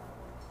Death.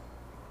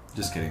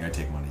 Just kidding. I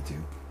take money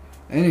too.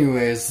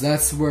 Anyways,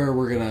 that's where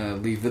we're gonna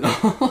leave it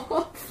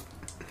off.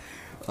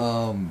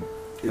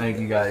 Thank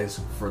you guys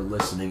for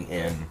listening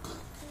in.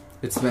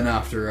 It's been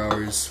After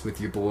Hours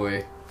with your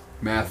boy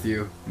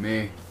Matthew,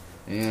 me,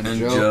 and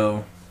Joe.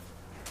 Joe.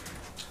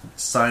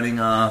 Signing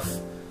off.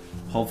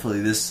 Hopefully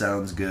this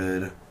sounds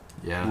good.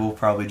 Yeah. We'll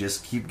probably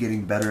just keep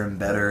getting better and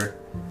better.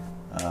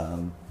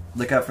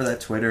 Look out for that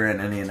Twitter and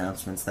any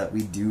announcements that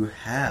we do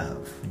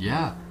have.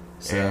 Yeah.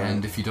 So,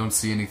 and if you don't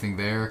see anything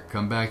there,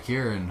 come back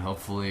here and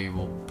hopefully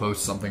we'll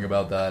post something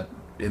about that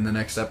in the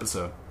next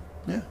episode.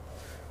 Yeah.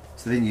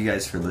 So thank you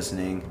guys for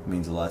listening. It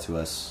means a lot to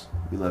us.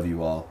 We love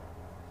you all.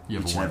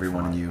 Each and every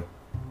one of you.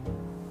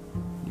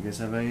 You guys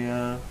have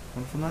a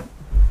wonderful night.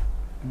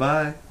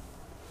 Bye.